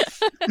term.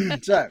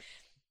 Right? So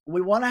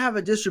we want to have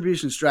a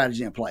distribution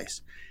strategy in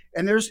place.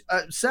 And there's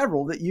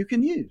several that you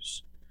can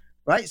use,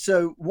 right?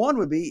 So one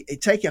would be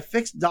take a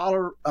fixed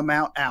dollar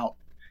amount out,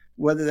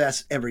 whether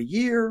that's every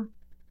year,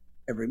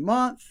 every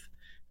month,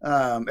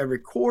 every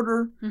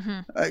quarter.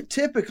 Mm-hmm.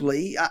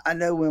 Typically, I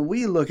know when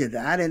we look at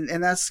that,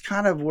 and that's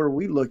kind of where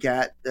we look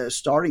at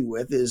starting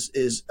with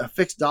is a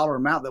fixed dollar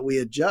amount that we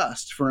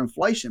adjust for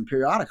inflation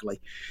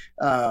periodically.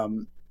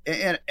 And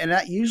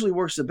that usually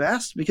works the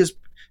best because,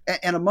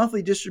 and a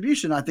monthly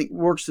distribution, I think,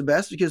 works the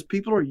best because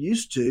people are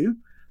used to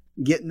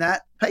getting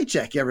that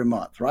paycheck every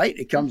month, right?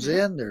 It comes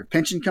in, their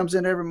pension comes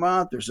in every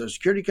month, their Social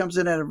Security comes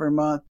in every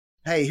month.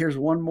 Hey, here's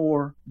one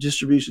more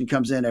distribution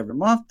comes in every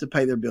month to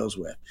pay their bills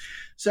with.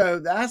 So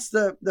that's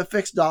the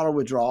fixed dollar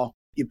withdrawal.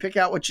 You pick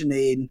out what you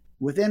need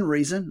within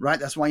reason, right?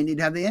 That's why you need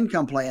to have the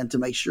income plan to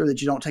make sure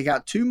that you don't take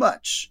out too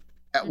much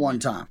at one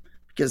time,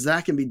 because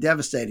that can be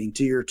devastating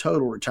to your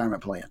total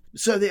retirement plan.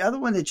 So the other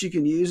one that you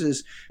can use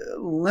is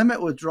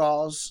limit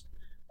withdrawals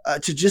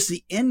to just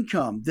the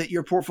income that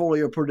your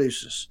portfolio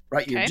produces,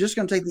 right? Okay. You're just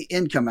going to take the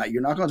income out.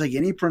 You're not going to take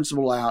any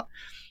principal out,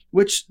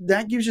 which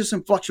that gives you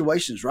some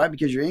fluctuations, right?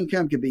 Because your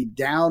income could be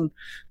down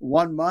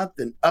one month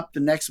and up the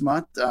next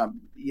month,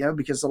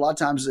 because a lot of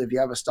times if you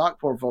have a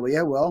stock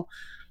portfolio, well,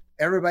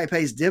 everybody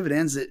pays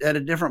dividends at a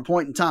different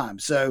point in time.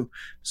 So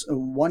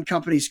one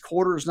company's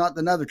quarter is not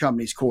another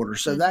company's quarter.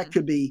 So that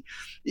could be,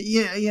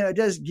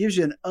 it gives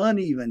you an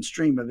uneven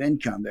stream of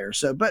income there.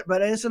 So, but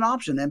it's an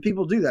option, and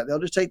people do that. They'll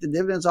just take the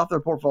dividends off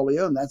their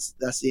portfolio, and that's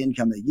the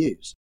income they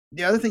use.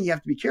 The other thing you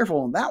have to be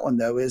careful on that one,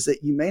 though, is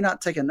that you may not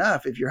take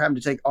enough. If you're having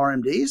to take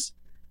RMDs,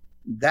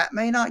 that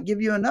may not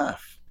give you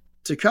enough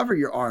to cover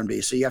your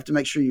RMDs. So you have to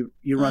make sure you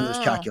run those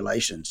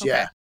calculations. Okay.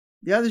 Yeah.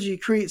 The other is you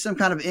create some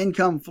kind of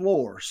income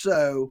floor.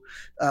 So,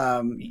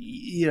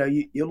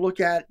 you look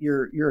at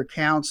your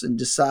accounts and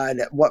decide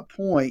at what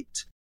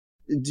point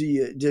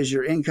does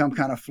your income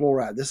kind of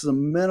floor out. This is a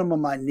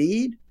minimum I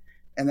need,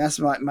 and that's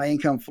my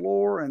income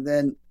floor. And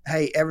then,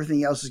 hey,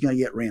 everything else is going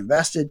to get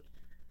reinvested.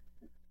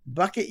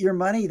 Bucket your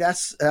money.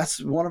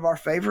 That's one of our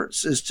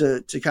favorites, is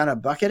to kind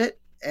of bucket it,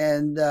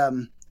 and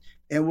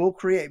we'll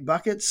create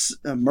buckets: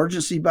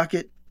 emergency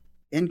bucket,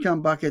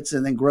 income buckets,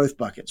 and then growth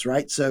buckets,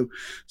 right? So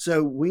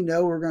we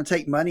know we're going to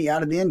take money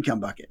out of the income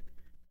bucket,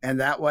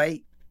 and that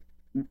way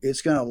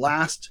it's going to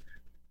last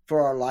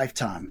for our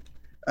lifetime.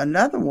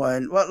 Another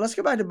one, well, let's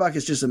go back to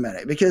buckets just a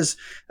minute, because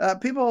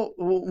people,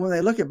 when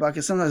they look at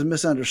buckets, sometimes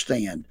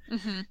misunderstand.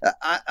 Mm-hmm.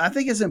 I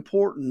think it's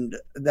important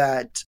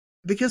that,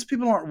 because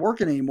people aren't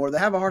working anymore, they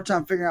have a hard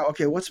time figuring out,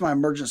 okay, what's my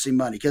emergency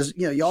money? Because,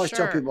 you always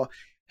tell people,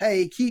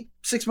 hey, keep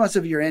 6 months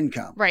of your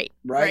income.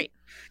 Right.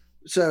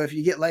 So if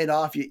you get laid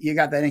off, you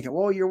got that income.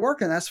 Well, you're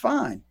working, that's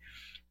fine.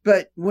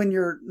 But when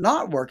you're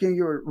not working,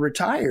 you're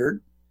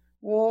retired,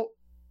 well,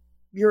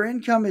 your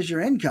income is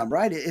your income,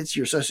 right? It's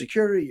your Social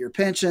Security, your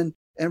pension,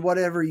 and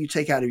whatever you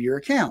take out of your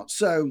account.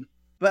 So,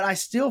 but I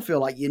still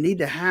feel like you need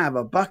to have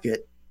a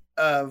bucket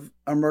of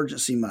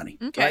emergency money.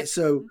 Okay. Right?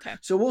 So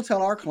we'll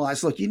tell our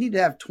clients, look, you need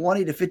to have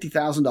 $20,000 to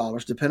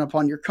 $50,000, depending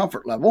upon your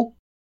comfort level,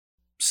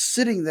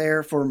 sitting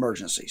there for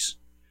emergencies.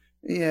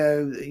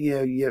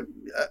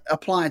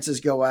 appliances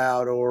go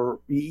out, or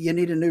you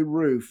need a new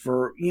roof,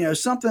 or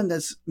something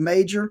that's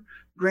major.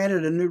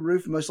 Granted, a new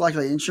roof most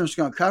likely insurance is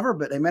going to cover,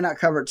 but they may not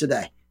cover it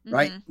today,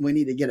 right? We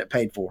need to get it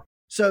paid for.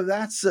 So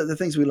that's the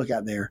things we look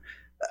at there.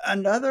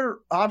 Another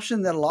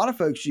option that a lot of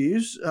folks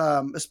use,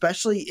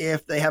 especially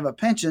if they have a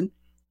pension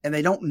and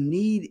they don't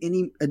need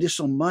any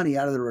additional money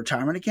out of their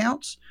retirement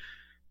accounts,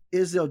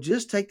 is they'll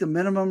just take the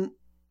minimum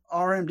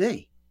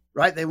RMD,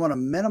 right? They want to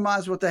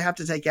minimize what they have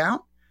to take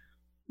out.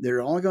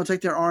 They're only going to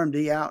take their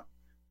RMD out.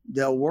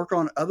 They'll work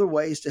on other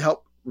ways to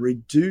help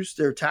reduce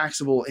their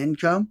taxable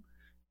income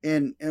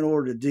in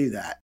order to do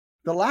that.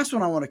 The last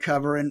one I want to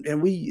cover,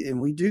 and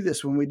we do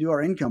this when we do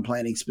our income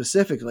planning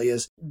specifically,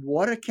 is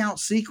what account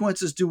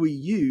sequences do we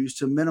use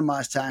to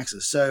minimize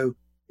taxes? So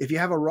if you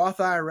have a Roth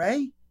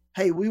IRA,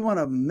 hey, we want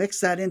to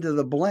mix that into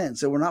the blend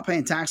so we're not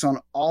paying tax on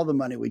all the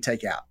money we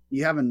take out.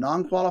 You have a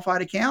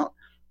non-qualified account,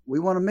 we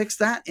want to mix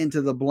that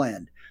into the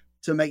blend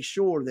to make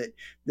sure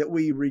that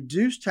we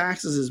reduce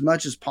taxes as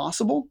much as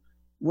possible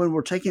when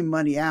we're taking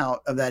money out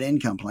of that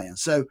income plan.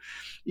 So,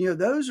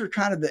 those are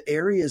kind of the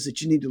areas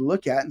that you need to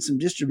look at, and some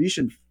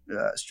distribution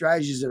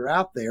strategies that are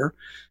out there.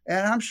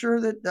 And I'm sure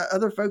that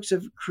other folks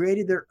have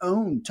created their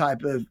own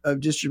type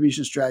of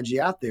distribution strategy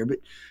out there. But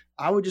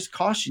I would just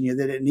caution you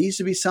that it needs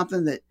to be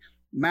something that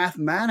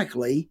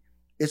mathematically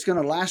it's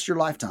going to last your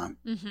lifetime.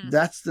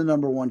 That's the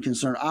number one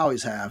concern I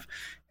always have.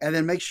 And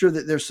then make sure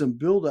that there's some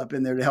buildup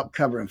in there to help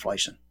cover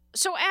inflation.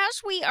 So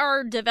as we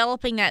are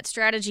developing that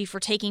strategy for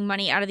taking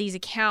money out of these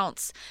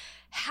accounts,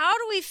 how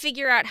do we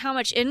figure out how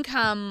much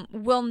income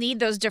we'll need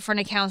those different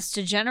accounts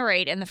to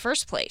generate in the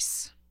first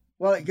place?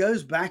 Well, it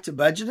goes back to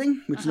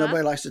budgeting, which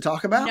nobody likes to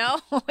talk about. No,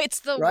 it's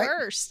the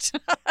worst.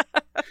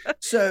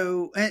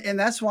 So, and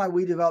that's why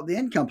we developed the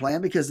income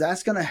plan, because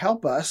that's going to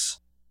help us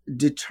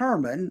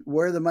determine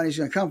where the money's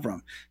going to come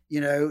from.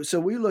 So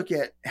we look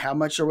at how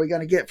much are we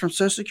going to get from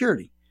Social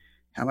Security?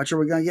 How much are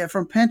we going to get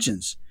from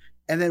pensions?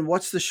 And then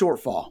what's the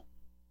shortfall?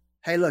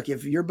 Hey, look,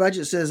 if your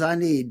budget says I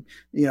need,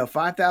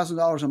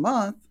 $5,000 a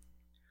month,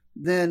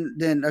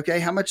 then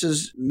okay, how much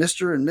is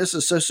Mr. and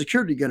Mrs. Social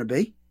Security going to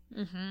be?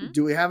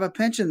 Do we have a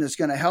pension that's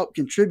going to help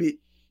contribute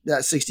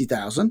that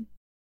 $60,000?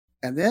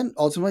 And then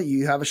ultimately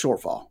you have a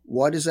shortfall.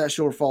 What is that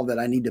shortfall that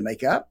I need to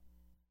make up?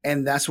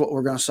 And that's what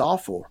we're going to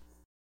solve for.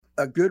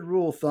 A good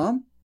rule of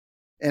thumb,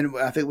 and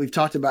I think we've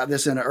talked about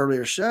this in an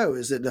earlier show,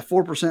 is that the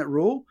 4%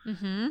 rule,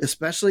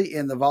 especially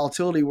in the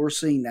volatility we're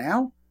seeing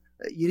now,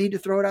 you need to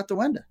throw it out the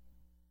window,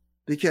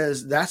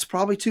 because that's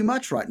probably too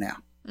much right now.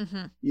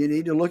 You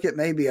need to look at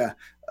maybe a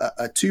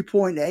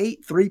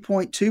 2.8,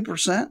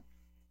 3.2%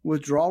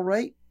 withdrawal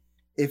rate.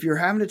 If you're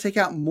having to take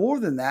out more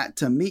than that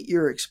to meet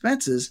your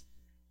expenses,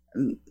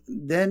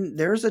 then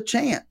there's a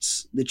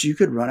chance that you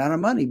could run out of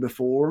money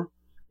before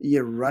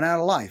you run out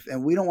of life.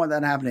 And we don't want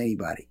that to happen to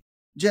anybody.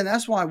 Jen,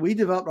 that's why we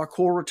developed our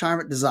core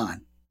retirement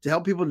design, to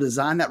help people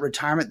design that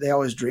retirement they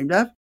always dreamed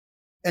of.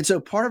 And so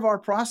part of our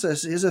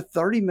process is a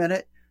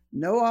 30-minute,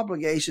 no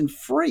obligation,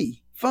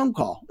 free phone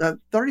call,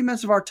 30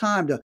 minutes of our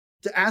time to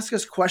ask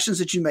us questions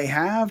that you may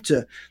have,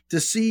 to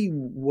see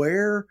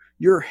where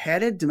you're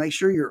headed, to make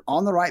sure you're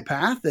on the right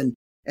path, and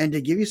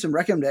to give you some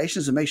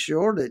recommendations to make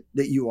sure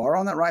that you are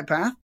on that right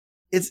path.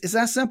 It's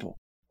that simple.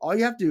 All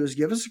you have to do is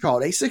give us a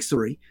call at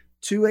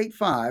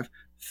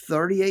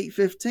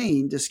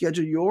 863-285-3815 to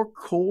schedule your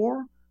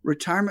core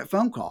retirement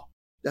phone call.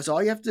 That's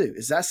all you have to do.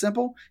 It's that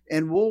simple.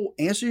 And we'll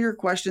answer your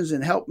questions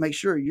and help make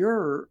sure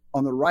you're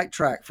on the right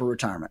track for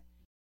retirement.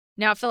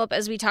 Now, Philip,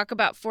 as we talk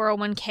about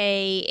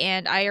 401k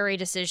and IRA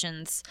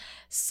decisions,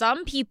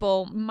 some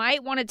people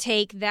might want to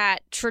take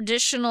that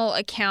traditional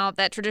account,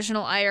 that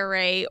traditional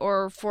IRA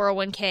or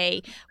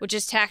 401k, which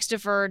is tax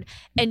deferred,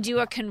 and do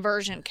a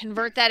conversion,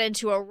 convert that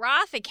into a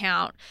Roth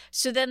account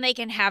so then they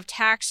can have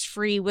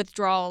tax-free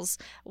withdrawals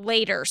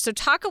later. So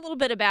talk a little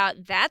bit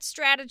about that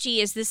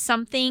strategy. Is this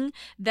something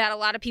that a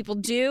lot of people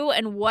do,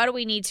 and what do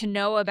we need to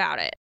know about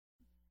it?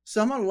 So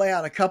I'm going to lay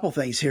out a couple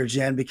things here,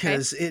 Jen,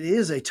 because it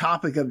is a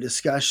topic of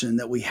discussion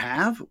that we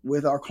have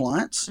with our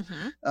clients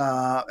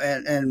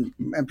and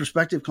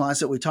prospective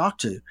clients that we talk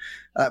to.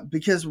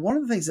 Because one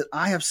of the things that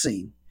I have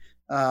seen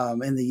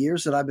in the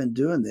years that I've been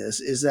doing this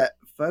is that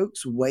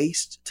folks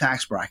waste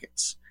tax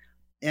brackets.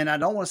 And I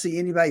don't want to see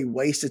anybody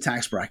waste a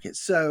tax bracket.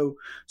 So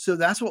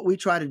that's what we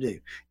try to do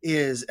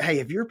is, hey,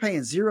 if you're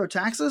paying zero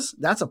taxes,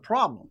 that's a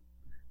problem,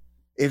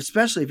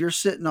 especially if you're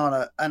sitting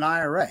on an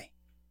IRA.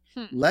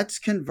 Let's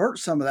convert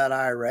some of that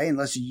IRA and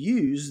let's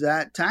use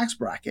that tax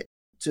bracket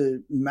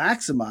to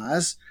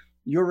maximize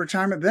your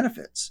retirement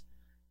benefits.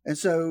 And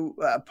so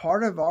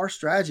part of our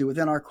strategy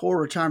within our core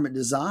retirement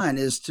design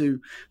is to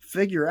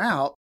figure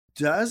out,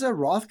 does a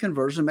Roth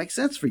conversion make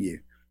sense for you?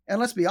 And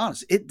let's be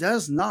honest, it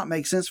does not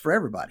make sense for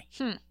everybody.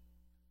 As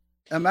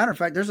a matter of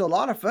fact, there's a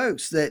lot of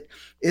folks that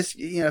it's,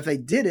 if they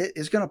did it,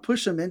 it's going to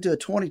push them into a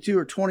 22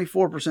 or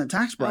 24%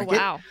 tax bracket. Oh,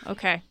 wow.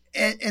 Okay.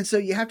 And so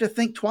you have to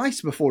think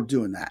twice before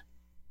doing that.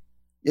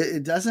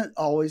 It doesn't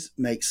always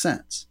make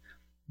sense,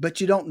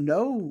 but you don't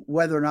know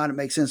whether or not it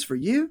makes sense for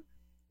you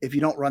if you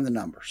don't run the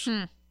numbers.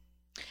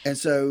 And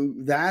so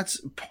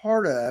that's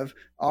part of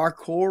our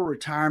core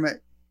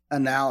retirement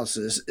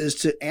analysis, is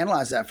to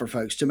analyze that for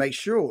folks to make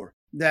sure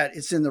that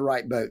it's in the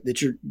right boat,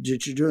 that you're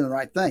doing the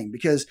right thing,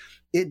 because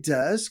it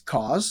does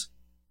cause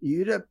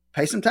you to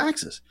pay some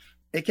taxes.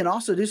 It can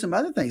also do some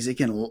other things. It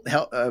can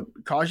help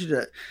cause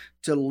you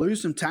to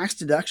lose some tax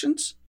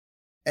deductions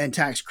and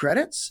tax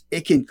credits.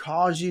 It can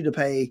cause you to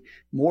pay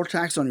more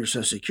tax on your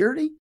Social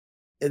Security.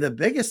 The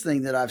biggest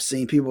thing that I've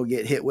seen people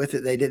get hit with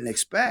that they didn't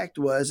expect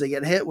was they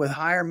get hit with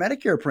higher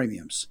Medicare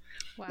premiums.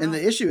 Wow. And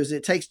the issue is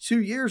it takes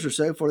 2 years or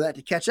so for that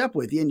to catch up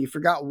with you, and you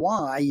forgot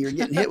why you're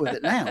getting hit with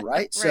it now, right?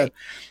 Right. So,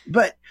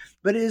 but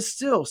it is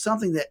still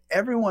something that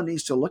everyone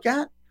needs to look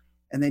at,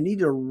 and they need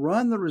to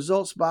run the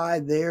results by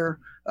their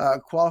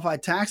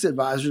qualified tax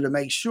advisor to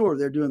make sure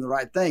they're doing the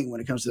right thing when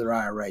it comes to their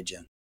IRA,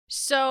 Jen.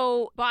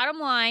 So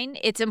bottom line,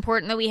 it's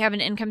important that we have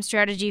an income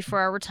strategy for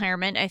our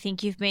retirement. I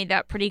think you've made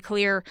that pretty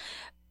clear.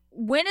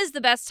 When is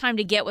the best time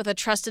to get with a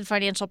trusted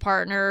financial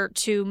partner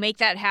to make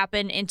that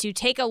happen and to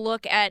take a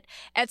look at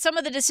some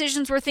of the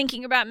decisions we're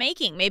thinking about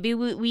making? Maybe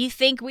we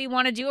think we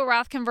want to do a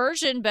Roth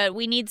conversion, but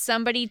we need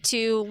somebody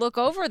to look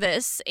over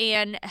this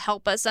and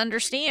help us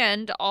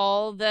understand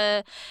all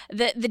the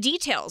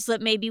details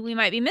that maybe we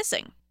might be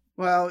missing.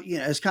 Well,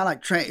 it's kind of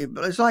like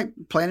it's like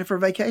planning for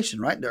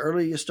vacation, right? The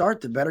earlier you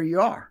start, the better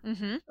you are.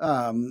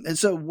 Mm-hmm. And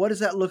so what does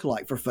that look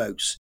like for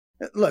folks?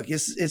 Look,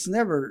 it's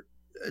never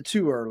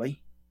too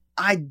early.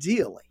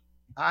 Ideally,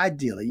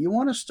 you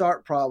want to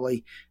start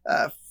probably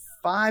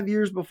 5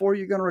 years before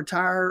you're going to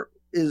retire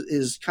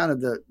is kind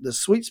of the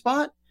sweet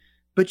spot,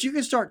 but you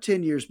can start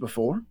 10 years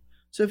before.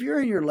 So if you're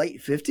in your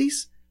late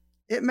 50s,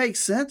 it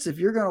makes sense. If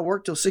you're going to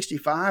work till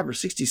 65 or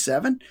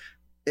 67,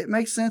 it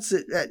makes sense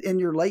that in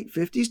your late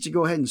 50s to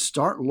go ahead and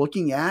start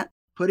looking at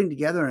putting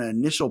together an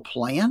initial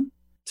plan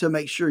to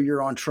make sure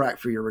you're on track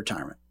for your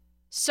retirement.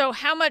 So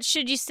how much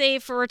should you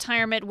save for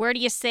retirement? Where do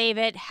you save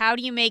it? How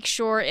do you make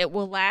sure it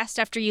will last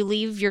after you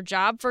leave your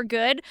job for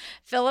good?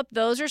 Philip,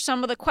 those are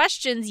some of the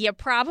questions you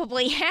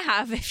probably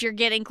have if you're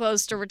getting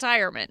close to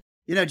retirement.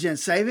 Jen,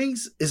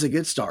 savings is a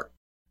good start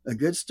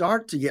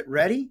to get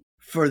ready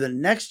for the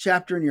next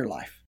chapter in your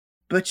life.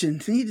 But you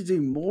need to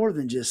do more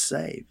than just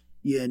save.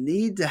 You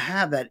need to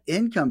have that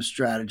income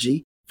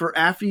strategy for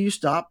after you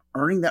stop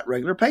earning that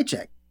regular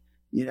paycheck.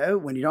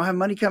 When you don't have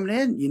money coming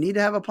in, you need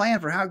to have a plan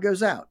for how it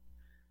goes out.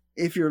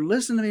 If you're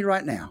listening to me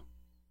right now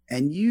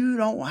and you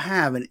don't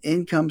have an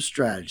income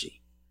strategy,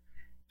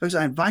 folks,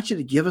 I invite you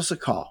to give us a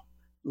call.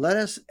 Let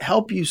us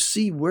help you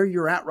see where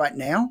you're at right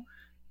now.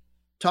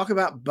 Talk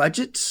about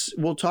budgets.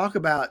 We'll talk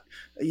about,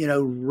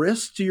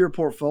 risks to your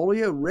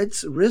portfolio,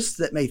 risks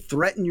that may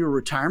threaten your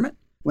retirement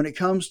when it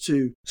comes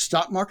to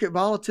stock market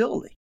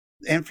volatility,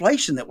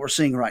 inflation that we're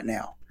seeing right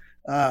now.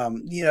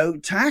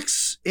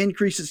 Tax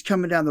increases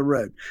coming down the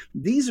road.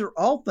 These are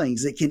all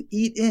things that can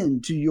eat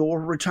into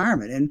your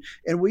retirement.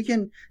 And we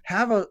can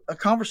have a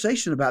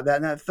conversation about that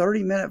in that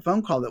 30-minute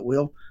phone call that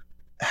we'll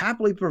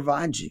happily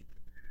provide you.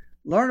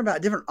 Learn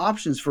about different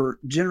options for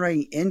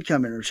generating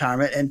income in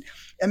retirement and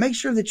make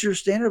sure that your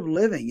standard of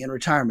living in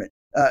retirement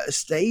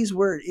stays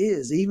where it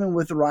is, even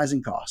with the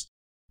rising cost.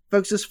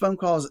 Folks, this phone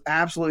call is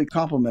absolutely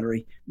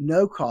complimentary,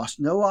 no cost,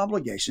 no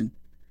obligation.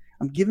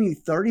 I'm giving you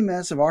 30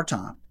 minutes of our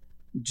time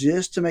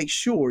just to make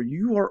sure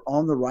you are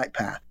on the right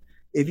path.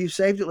 If you've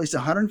saved at least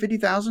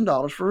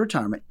 $150,000 for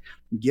retirement,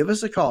 give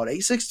us a call at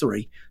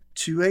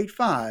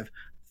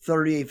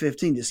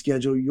 863-285-3815 to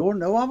schedule your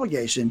no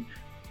obligation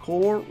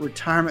core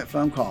retirement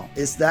phone call.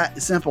 It's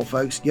that simple,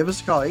 folks. Give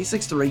us a call,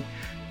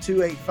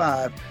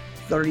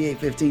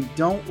 863-285-3815.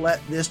 Don't let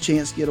this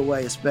chance get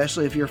away,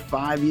 especially if you're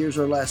 5 years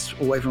or less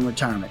away from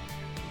retirement.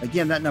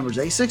 Again, that number is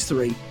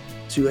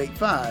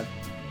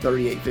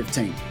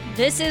 863-285-3815.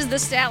 This is the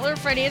Statler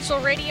Financial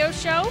Radio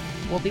Show.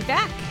 We'll be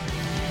back.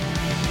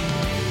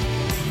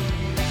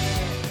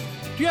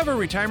 Do you have a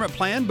retirement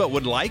plan but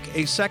would like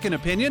a second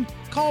opinion?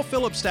 Call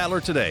Philip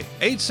Statler today,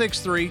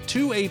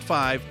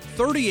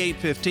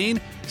 863-285-3815.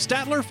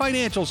 Statler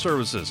Financial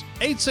Services,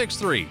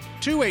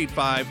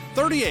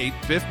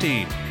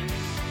 863-285-3815.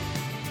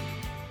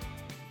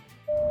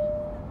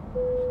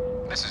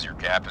 This is your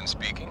captain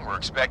speaking. We're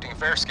expecting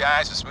fair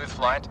skies, a smooth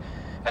flight,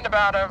 and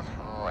about a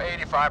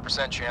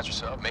 85% chance or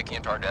so of making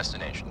it to our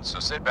destination. So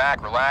sit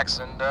back, relax,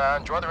 and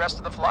enjoy the rest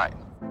of the flight.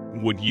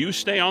 Would you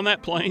stay on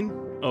that plane?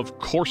 Of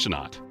course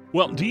not.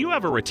 Well, do you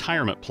have a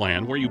retirement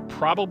plan where you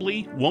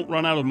probably won't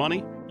run out of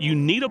money? You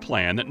need a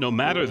plan that no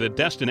matter the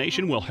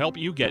destination will help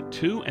you get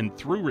to and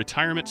through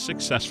retirement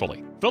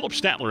successfully. Philip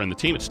Statler and the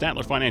team at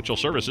Statler Financial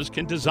Services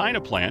can design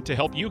a plan to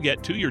help you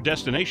get to your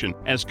destination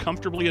as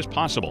comfortably as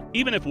possible,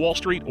 even if Wall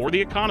Street or the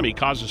economy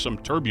causes some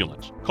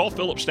turbulence. Call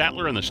Philip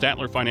Statler and the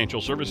Statler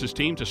Financial Services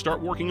team to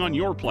start working on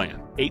your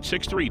plan.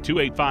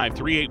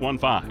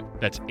 863-285-3815.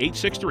 That's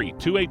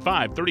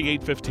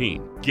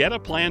 863-285-3815. Get a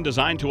plan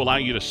designed to allow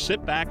you to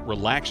sit back,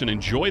 relax, and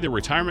enjoy the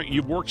retirement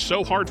you've worked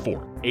so hard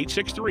for.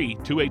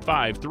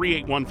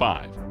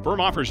 863-285-3815. Firm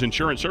offers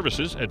insurance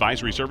services,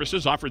 advisory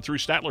services offered through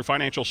Statler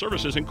Financial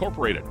Services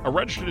Incorporated, a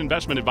registered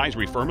investment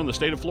advisory firm in the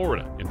state of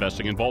Florida.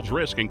 Investing involves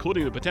risk,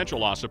 including the potential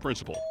loss of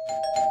principal.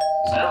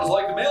 Sounds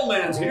like the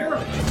mailman's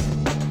here.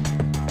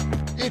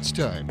 It's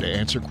time to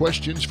answer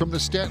questions from the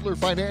Statler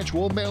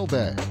Financial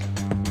Mailbag.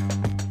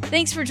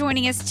 Thanks for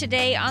joining us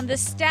today on the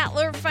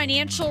Statler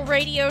Financial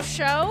Radio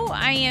Show.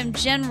 I am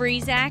Jen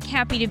Rezac,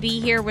 happy to be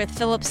here with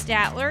Philip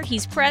Statler.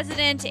 He's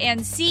president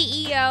and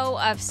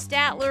CEO of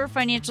Statler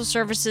Financial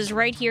Services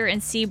right here in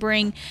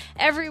Sebring.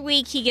 Every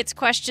week he gets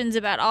questions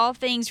about all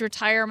things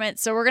retirement,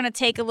 so we're going to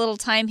take a little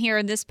time here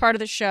in this part of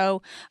the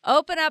show,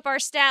 open up our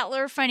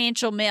Statler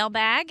Financial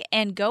Mailbag,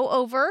 and go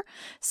over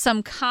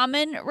some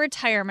common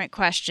retirement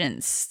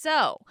questions.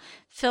 So,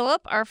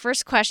 Philip, our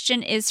first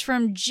question is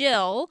from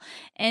Jill,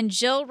 and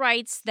Jill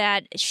writes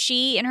that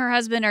she and her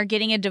husband are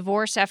getting a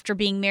divorce after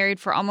being married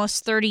for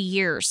almost 30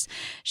 years.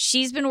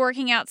 She's been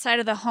working outside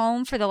of the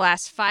home for the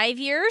last 5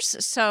 years,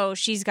 so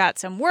she's got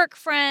some work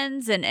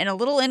friends and a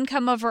little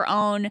income of her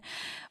own,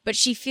 but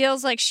she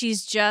feels like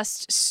she's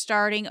just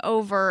starting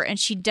over and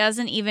she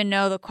doesn't even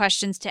know the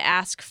questions to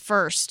ask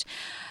first.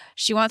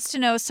 She wants to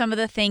know some of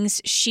the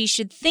things she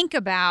should think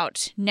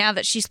about now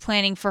that she's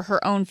planning for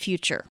her own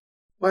future.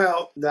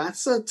 Well,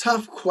 that's a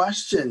tough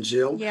question,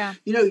 Jill. Yeah.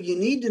 You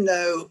need to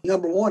know,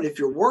 number one, if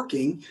you're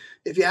working,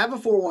 if you have a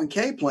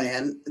 401k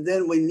plan,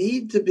 then we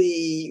need to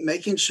be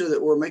making sure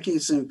that we're making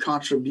some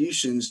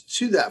contributions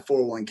to that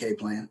 401k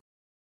plan.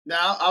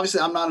 Now,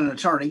 obviously, I'm not an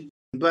attorney,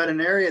 but an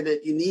area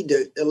that you need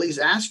to at least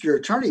ask your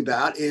attorney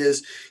about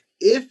is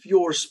if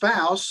your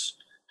spouse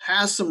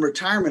has some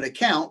retirement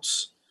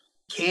accounts,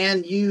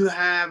 can you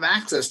have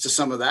access to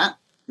some of that?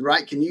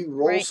 Right? Can you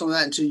roll some of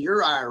that into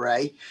your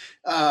IRA?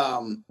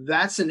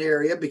 That's an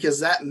area,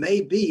 because that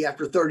may be,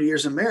 after 30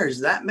 years of marriage,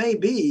 that may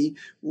be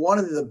one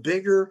of the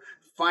bigger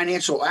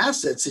financial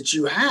assets that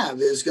you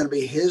have is going to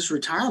be his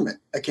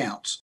retirement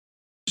accounts.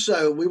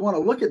 So we want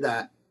to look at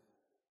that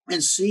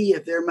and see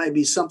if there may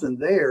be something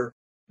there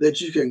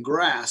that you can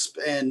grasp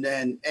and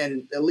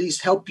at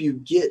least help you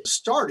get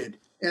started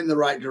in the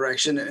right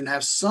direction and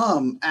have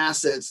some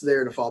assets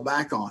there to fall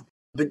back on.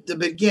 But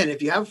again,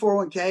 if you have a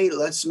 401k,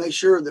 let's make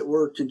sure that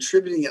we're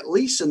contributing at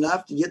least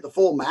enough to get the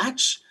full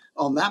match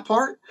on that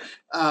part.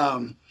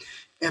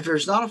 If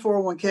there's not a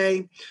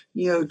 401k,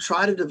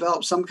 try to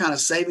develop some kind of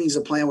savings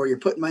plan where you're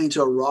putting money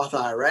into a Roth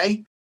IRA,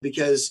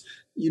 because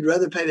you'd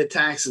rather pay the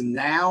taxes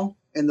now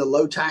in the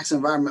low tax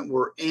environment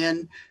we're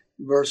in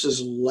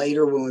versus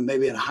later when we may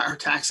be in a higher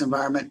tax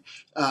environment.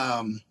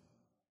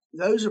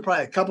 Those are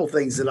probably a couple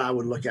things that I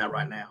would look at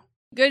right now.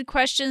 Good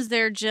questions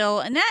there,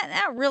 Jill. And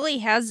that really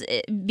has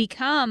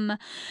become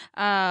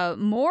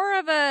more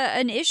of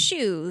an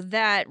issue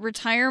that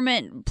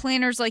retirement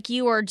planners like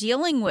you are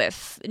dealing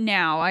with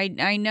now.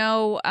 I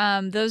know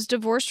those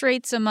divorce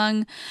rates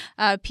among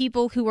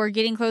people who are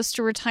getting close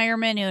to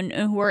retirement and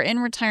who are in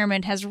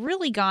retirement has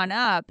really gone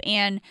up.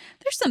 And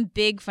there's some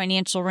big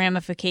financial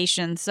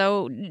ramifications.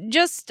 So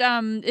just,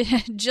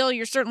 Jill,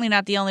 you're certainly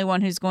not the only one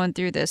who's going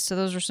through this. So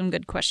those are some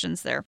good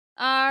questions there.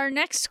 Our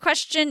next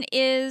question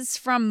is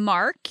from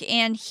Mark,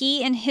 and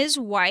he and his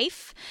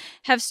wife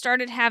have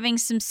started having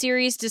some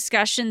serious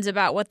discussions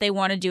about what they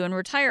want to do in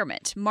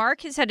retirement.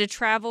 Mark has had to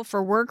travel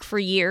for work for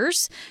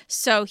years,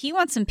 so he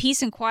wants some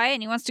peace and quiet,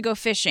 and he wants to go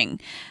fishing.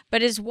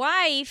 But his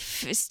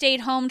wife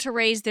stayed home to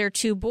raise their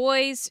 2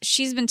 boys.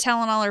 She's been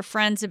telling all her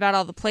friends about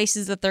all the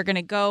places that they're going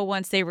to go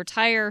once they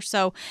retire,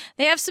 so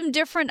they have some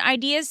different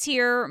ideas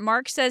here.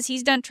 Mark says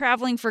he's done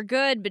traveling for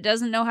good, but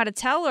doesn't know how to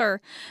tell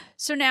her.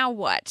 So now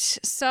what?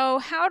 So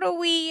how do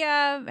we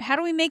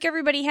make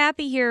everybody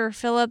happy here,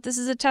 Philip? This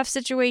is a tough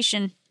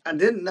situation. I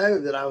didn't know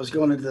that I was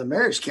going into the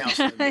marriage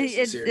counseling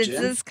business here,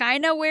 Jen. It's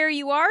kind of where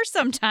you are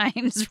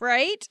sometimes,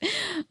 right?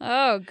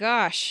 Oh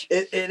gosh,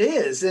 it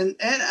is, and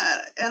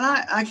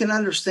I can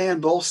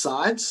understand both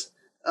sides,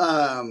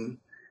 and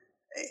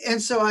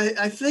so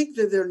I think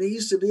that there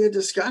needs to be a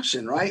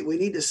discussion, right? We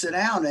need to sit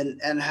down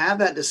and have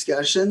that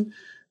discussion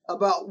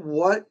about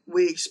what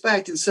we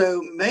expect, and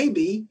so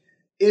maybe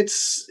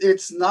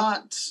it's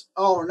not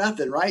all or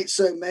nothing, right?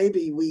 So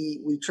maybe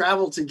we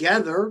travel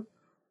together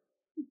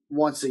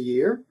once a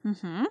year,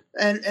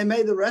 and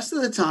maybe the rest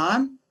of the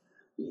time,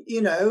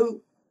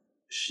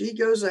 she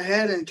goes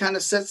ahead and kind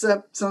of sets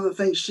up some of the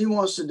things she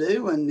wants to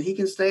do, and he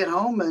can stay at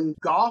home and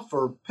golf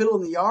or piddle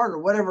in the yard or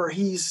whatever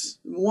he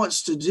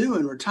wants to do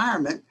in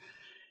retirement.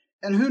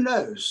 And who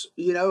knows,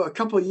 a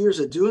couple of years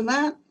of doing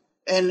that,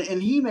 and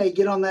he may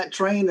get on that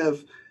train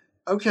of,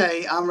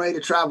 okay, I'm ready to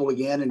travel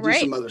again and do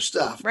some other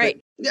stuff. Right.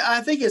 But, yeah,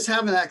 I think it's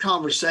having that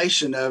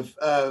conversation of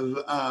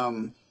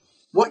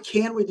what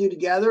can we do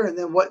together, and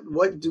then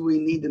what do we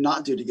need to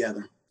not do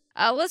together.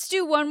 Let's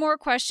do one more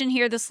question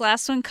here. This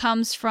last one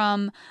comes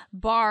from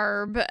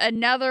Barb,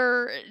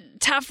 another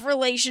tough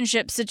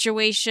relationship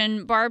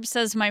situation. Barb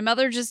says, my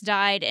mother just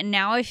died, and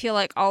now I feel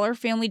like all our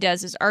family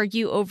does is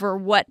argue over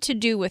what to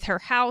do with her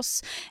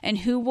house and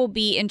who will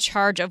be in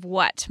charge of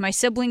what. My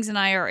siblings and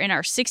I are in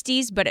our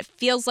 60s, but it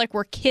feels like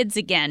we're kids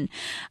again.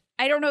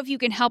 I don't know if you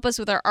can help us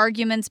with our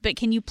arguments, but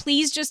can you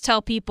please just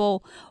tell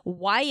people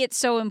why it's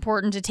so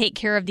important to take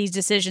care of these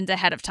decisions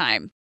ahead of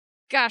time?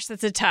 Gosh,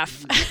 that's a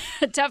tough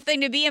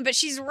thing to be in, but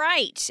she's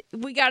right.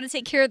 We got to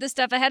take care of this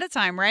stuff ahead of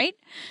time, right?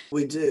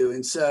 We do.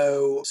 And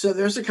so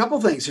there's a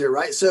couple things here,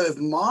 right? So if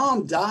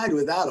mom died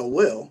without a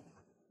will,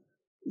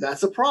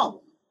 that's a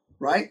problem,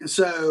 right? And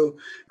so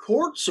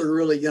courts are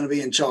really going to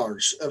be in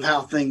charge of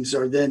how things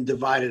are then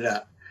divided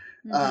up.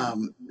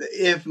 Mm-hmm.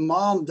 If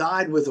mom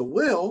died with a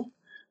will,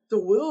 the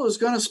will is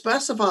going to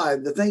specify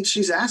the things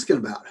she's asking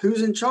about.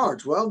 Who's in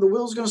charge? Well, the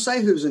will is going to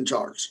say who's in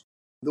charge.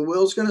 The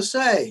will is going to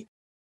say,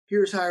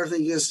 here's how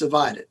everything gets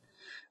divided.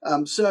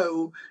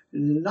 So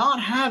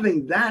not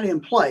having that in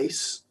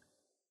place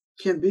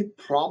can be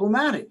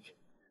problematic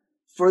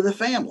for the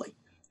family.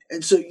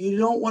 And so you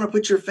don't want to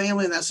put your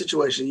family in that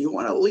situation. You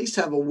want to at least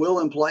have a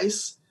will in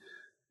place.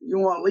 You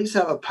want to at least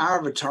have a power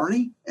of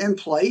attorney in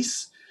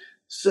place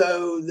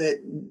so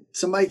that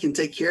somebody can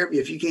take care of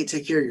you if you can't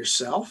take care of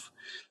yourself.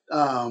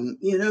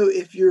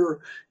 If you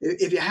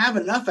have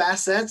enough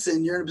assets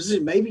and you're in a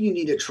position, maybe you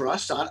need a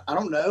trust. I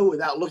don't know,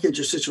 without looking at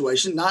your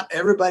situation. Not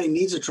everybody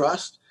needs a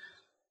trust.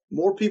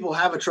 More people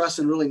have a trust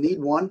than really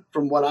need one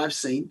from what I've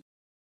seen.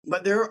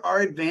 But there are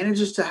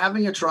advantages to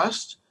having a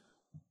trust.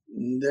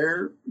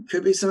 There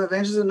could be some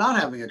advantages of not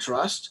having a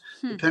trust,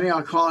 depending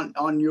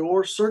on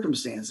your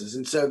circumstances.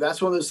 And so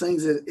that's one of those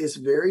things that is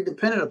very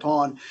dependent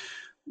upon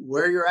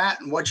where you're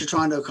at and what you're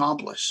trying to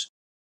accomplish.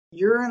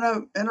 You're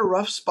in a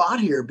rough spot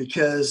here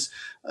because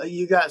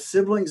you got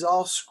siblings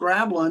all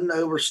scrabbling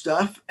over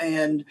stuff,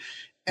 and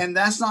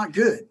that's not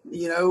good.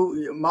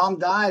 Mom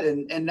died,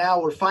 and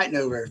now we're fighting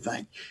over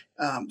everything.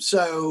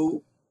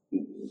 So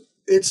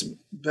it's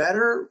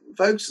better,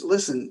 folks.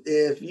 Listen,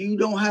 if you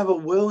don't have a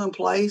will in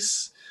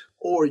place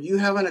or you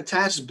haven't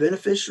attached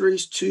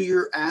beneficiaries to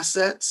your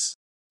assets,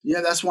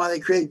 that's why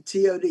they create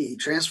TOD,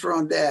 transfer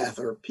on death,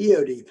 or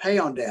POD, pay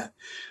on death,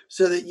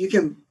 so that you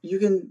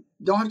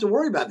don't have to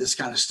worry about this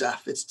kind of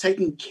stuff. It's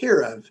taken care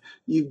of.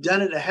 You've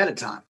done it ahead of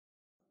time.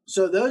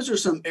 So those are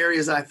some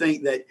areas I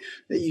think that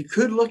you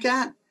could look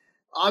at.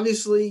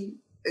 Obviously,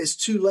 it's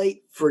too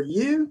late for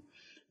you,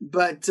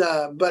 but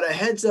a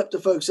heads up to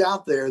folks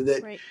out there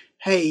that, right,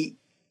 hey,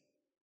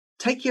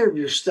 take care of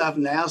your stuff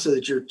now so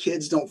that your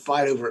kids don't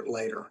fight over it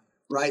later.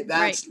 Right?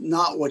 That's right.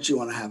 Not what you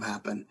want to have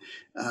happen.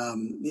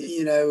 And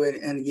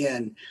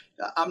again,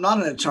 I'm not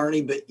an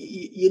attorney, but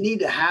you need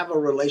to have a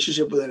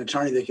relationship with an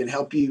attorney that can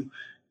help you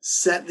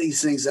set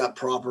these things up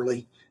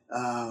properly,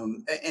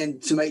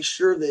 and to make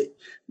sure that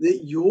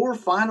your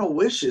final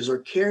wishes are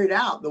carried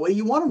out the way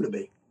you want them to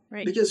be.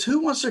 Right. Because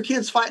who wants their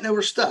kids fighting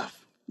over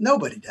stuff?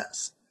 Nobody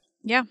does.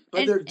 Yeah.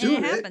 But they're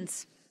doing it.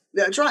 Happens.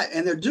 That's right.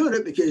 And they're doing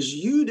it because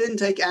you didn't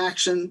take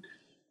action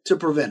to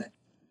prevent it.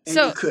 And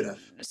you could have.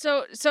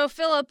 So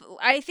Philip,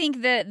 I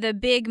think that the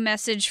big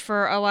message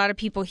for a lot of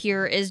people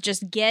here is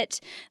just get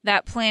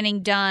that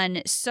planning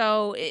done.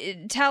 So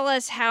tell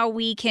us how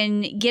we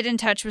can get in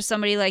touch with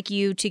somebody like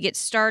you to get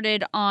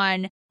started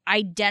on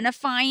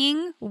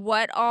identifying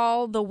what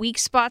all the weak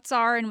spots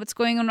are and what's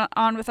going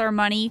on with our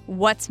money,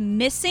 what's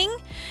missing,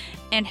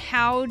 and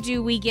how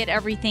do we get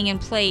everything in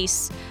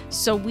place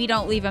so we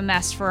don't leave a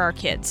mess for our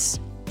kids.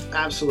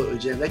 Absolutely,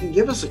 Jen. They can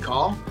give us a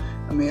call.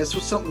 I mean, it's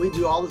something we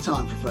do all the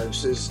time for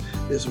folks is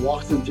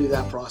walk them through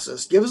that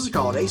process. Give us a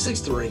call at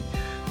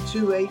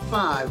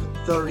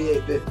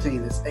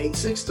 863-285-3815. That's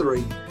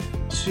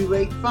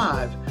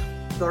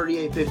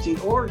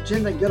 863-285-3815. Or,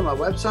 Jen, they can go to my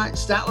website,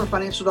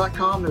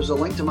 statlerfinancial.com. There's a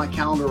link to my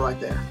calendar right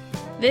there.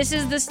 This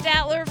is the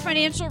Statler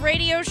Financial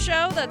Radio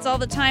Show. That's all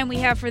the time we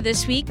have for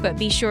this week, but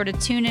be sure to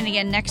tune in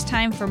again next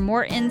time for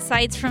more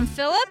insights from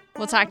Philip.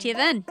 We'll talk to you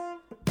then.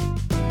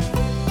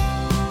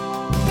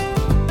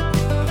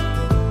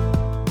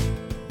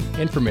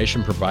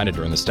 Information provided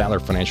during the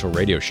Statler Financial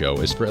Radio Show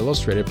is for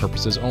illustrative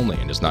purposes only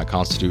and does not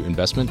constitute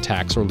investment,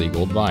 tax, or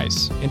legal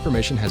advice.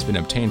 Information has been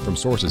obtained from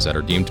sources that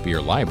are deemed to be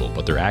reliable,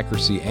 but their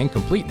accuracy and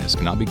completeness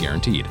cannot be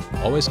guaranteed.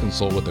 Always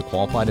consult with a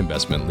qualified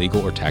investment,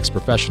 legal, or tax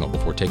professional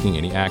before taking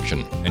any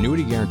action.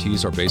 Annuity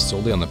guarantees are based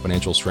solely on the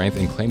financial strength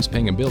and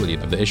claims-paying ability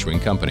of the issuing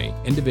company.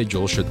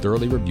 Individuals should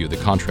thoroughly review the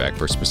contract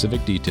for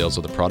specific details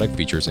of the product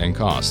features and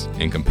costs.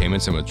 Income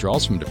payments and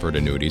withdrawals from deferred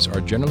annuities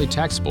are generally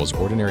taxable as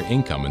ordinary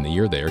income in the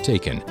year they are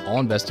taken. All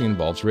investing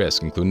involves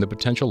risk, including the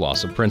potential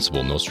loss of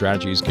principal. No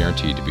strategy is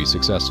guaranteed to be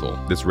successful.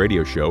 This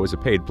radio show is a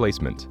paid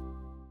placement.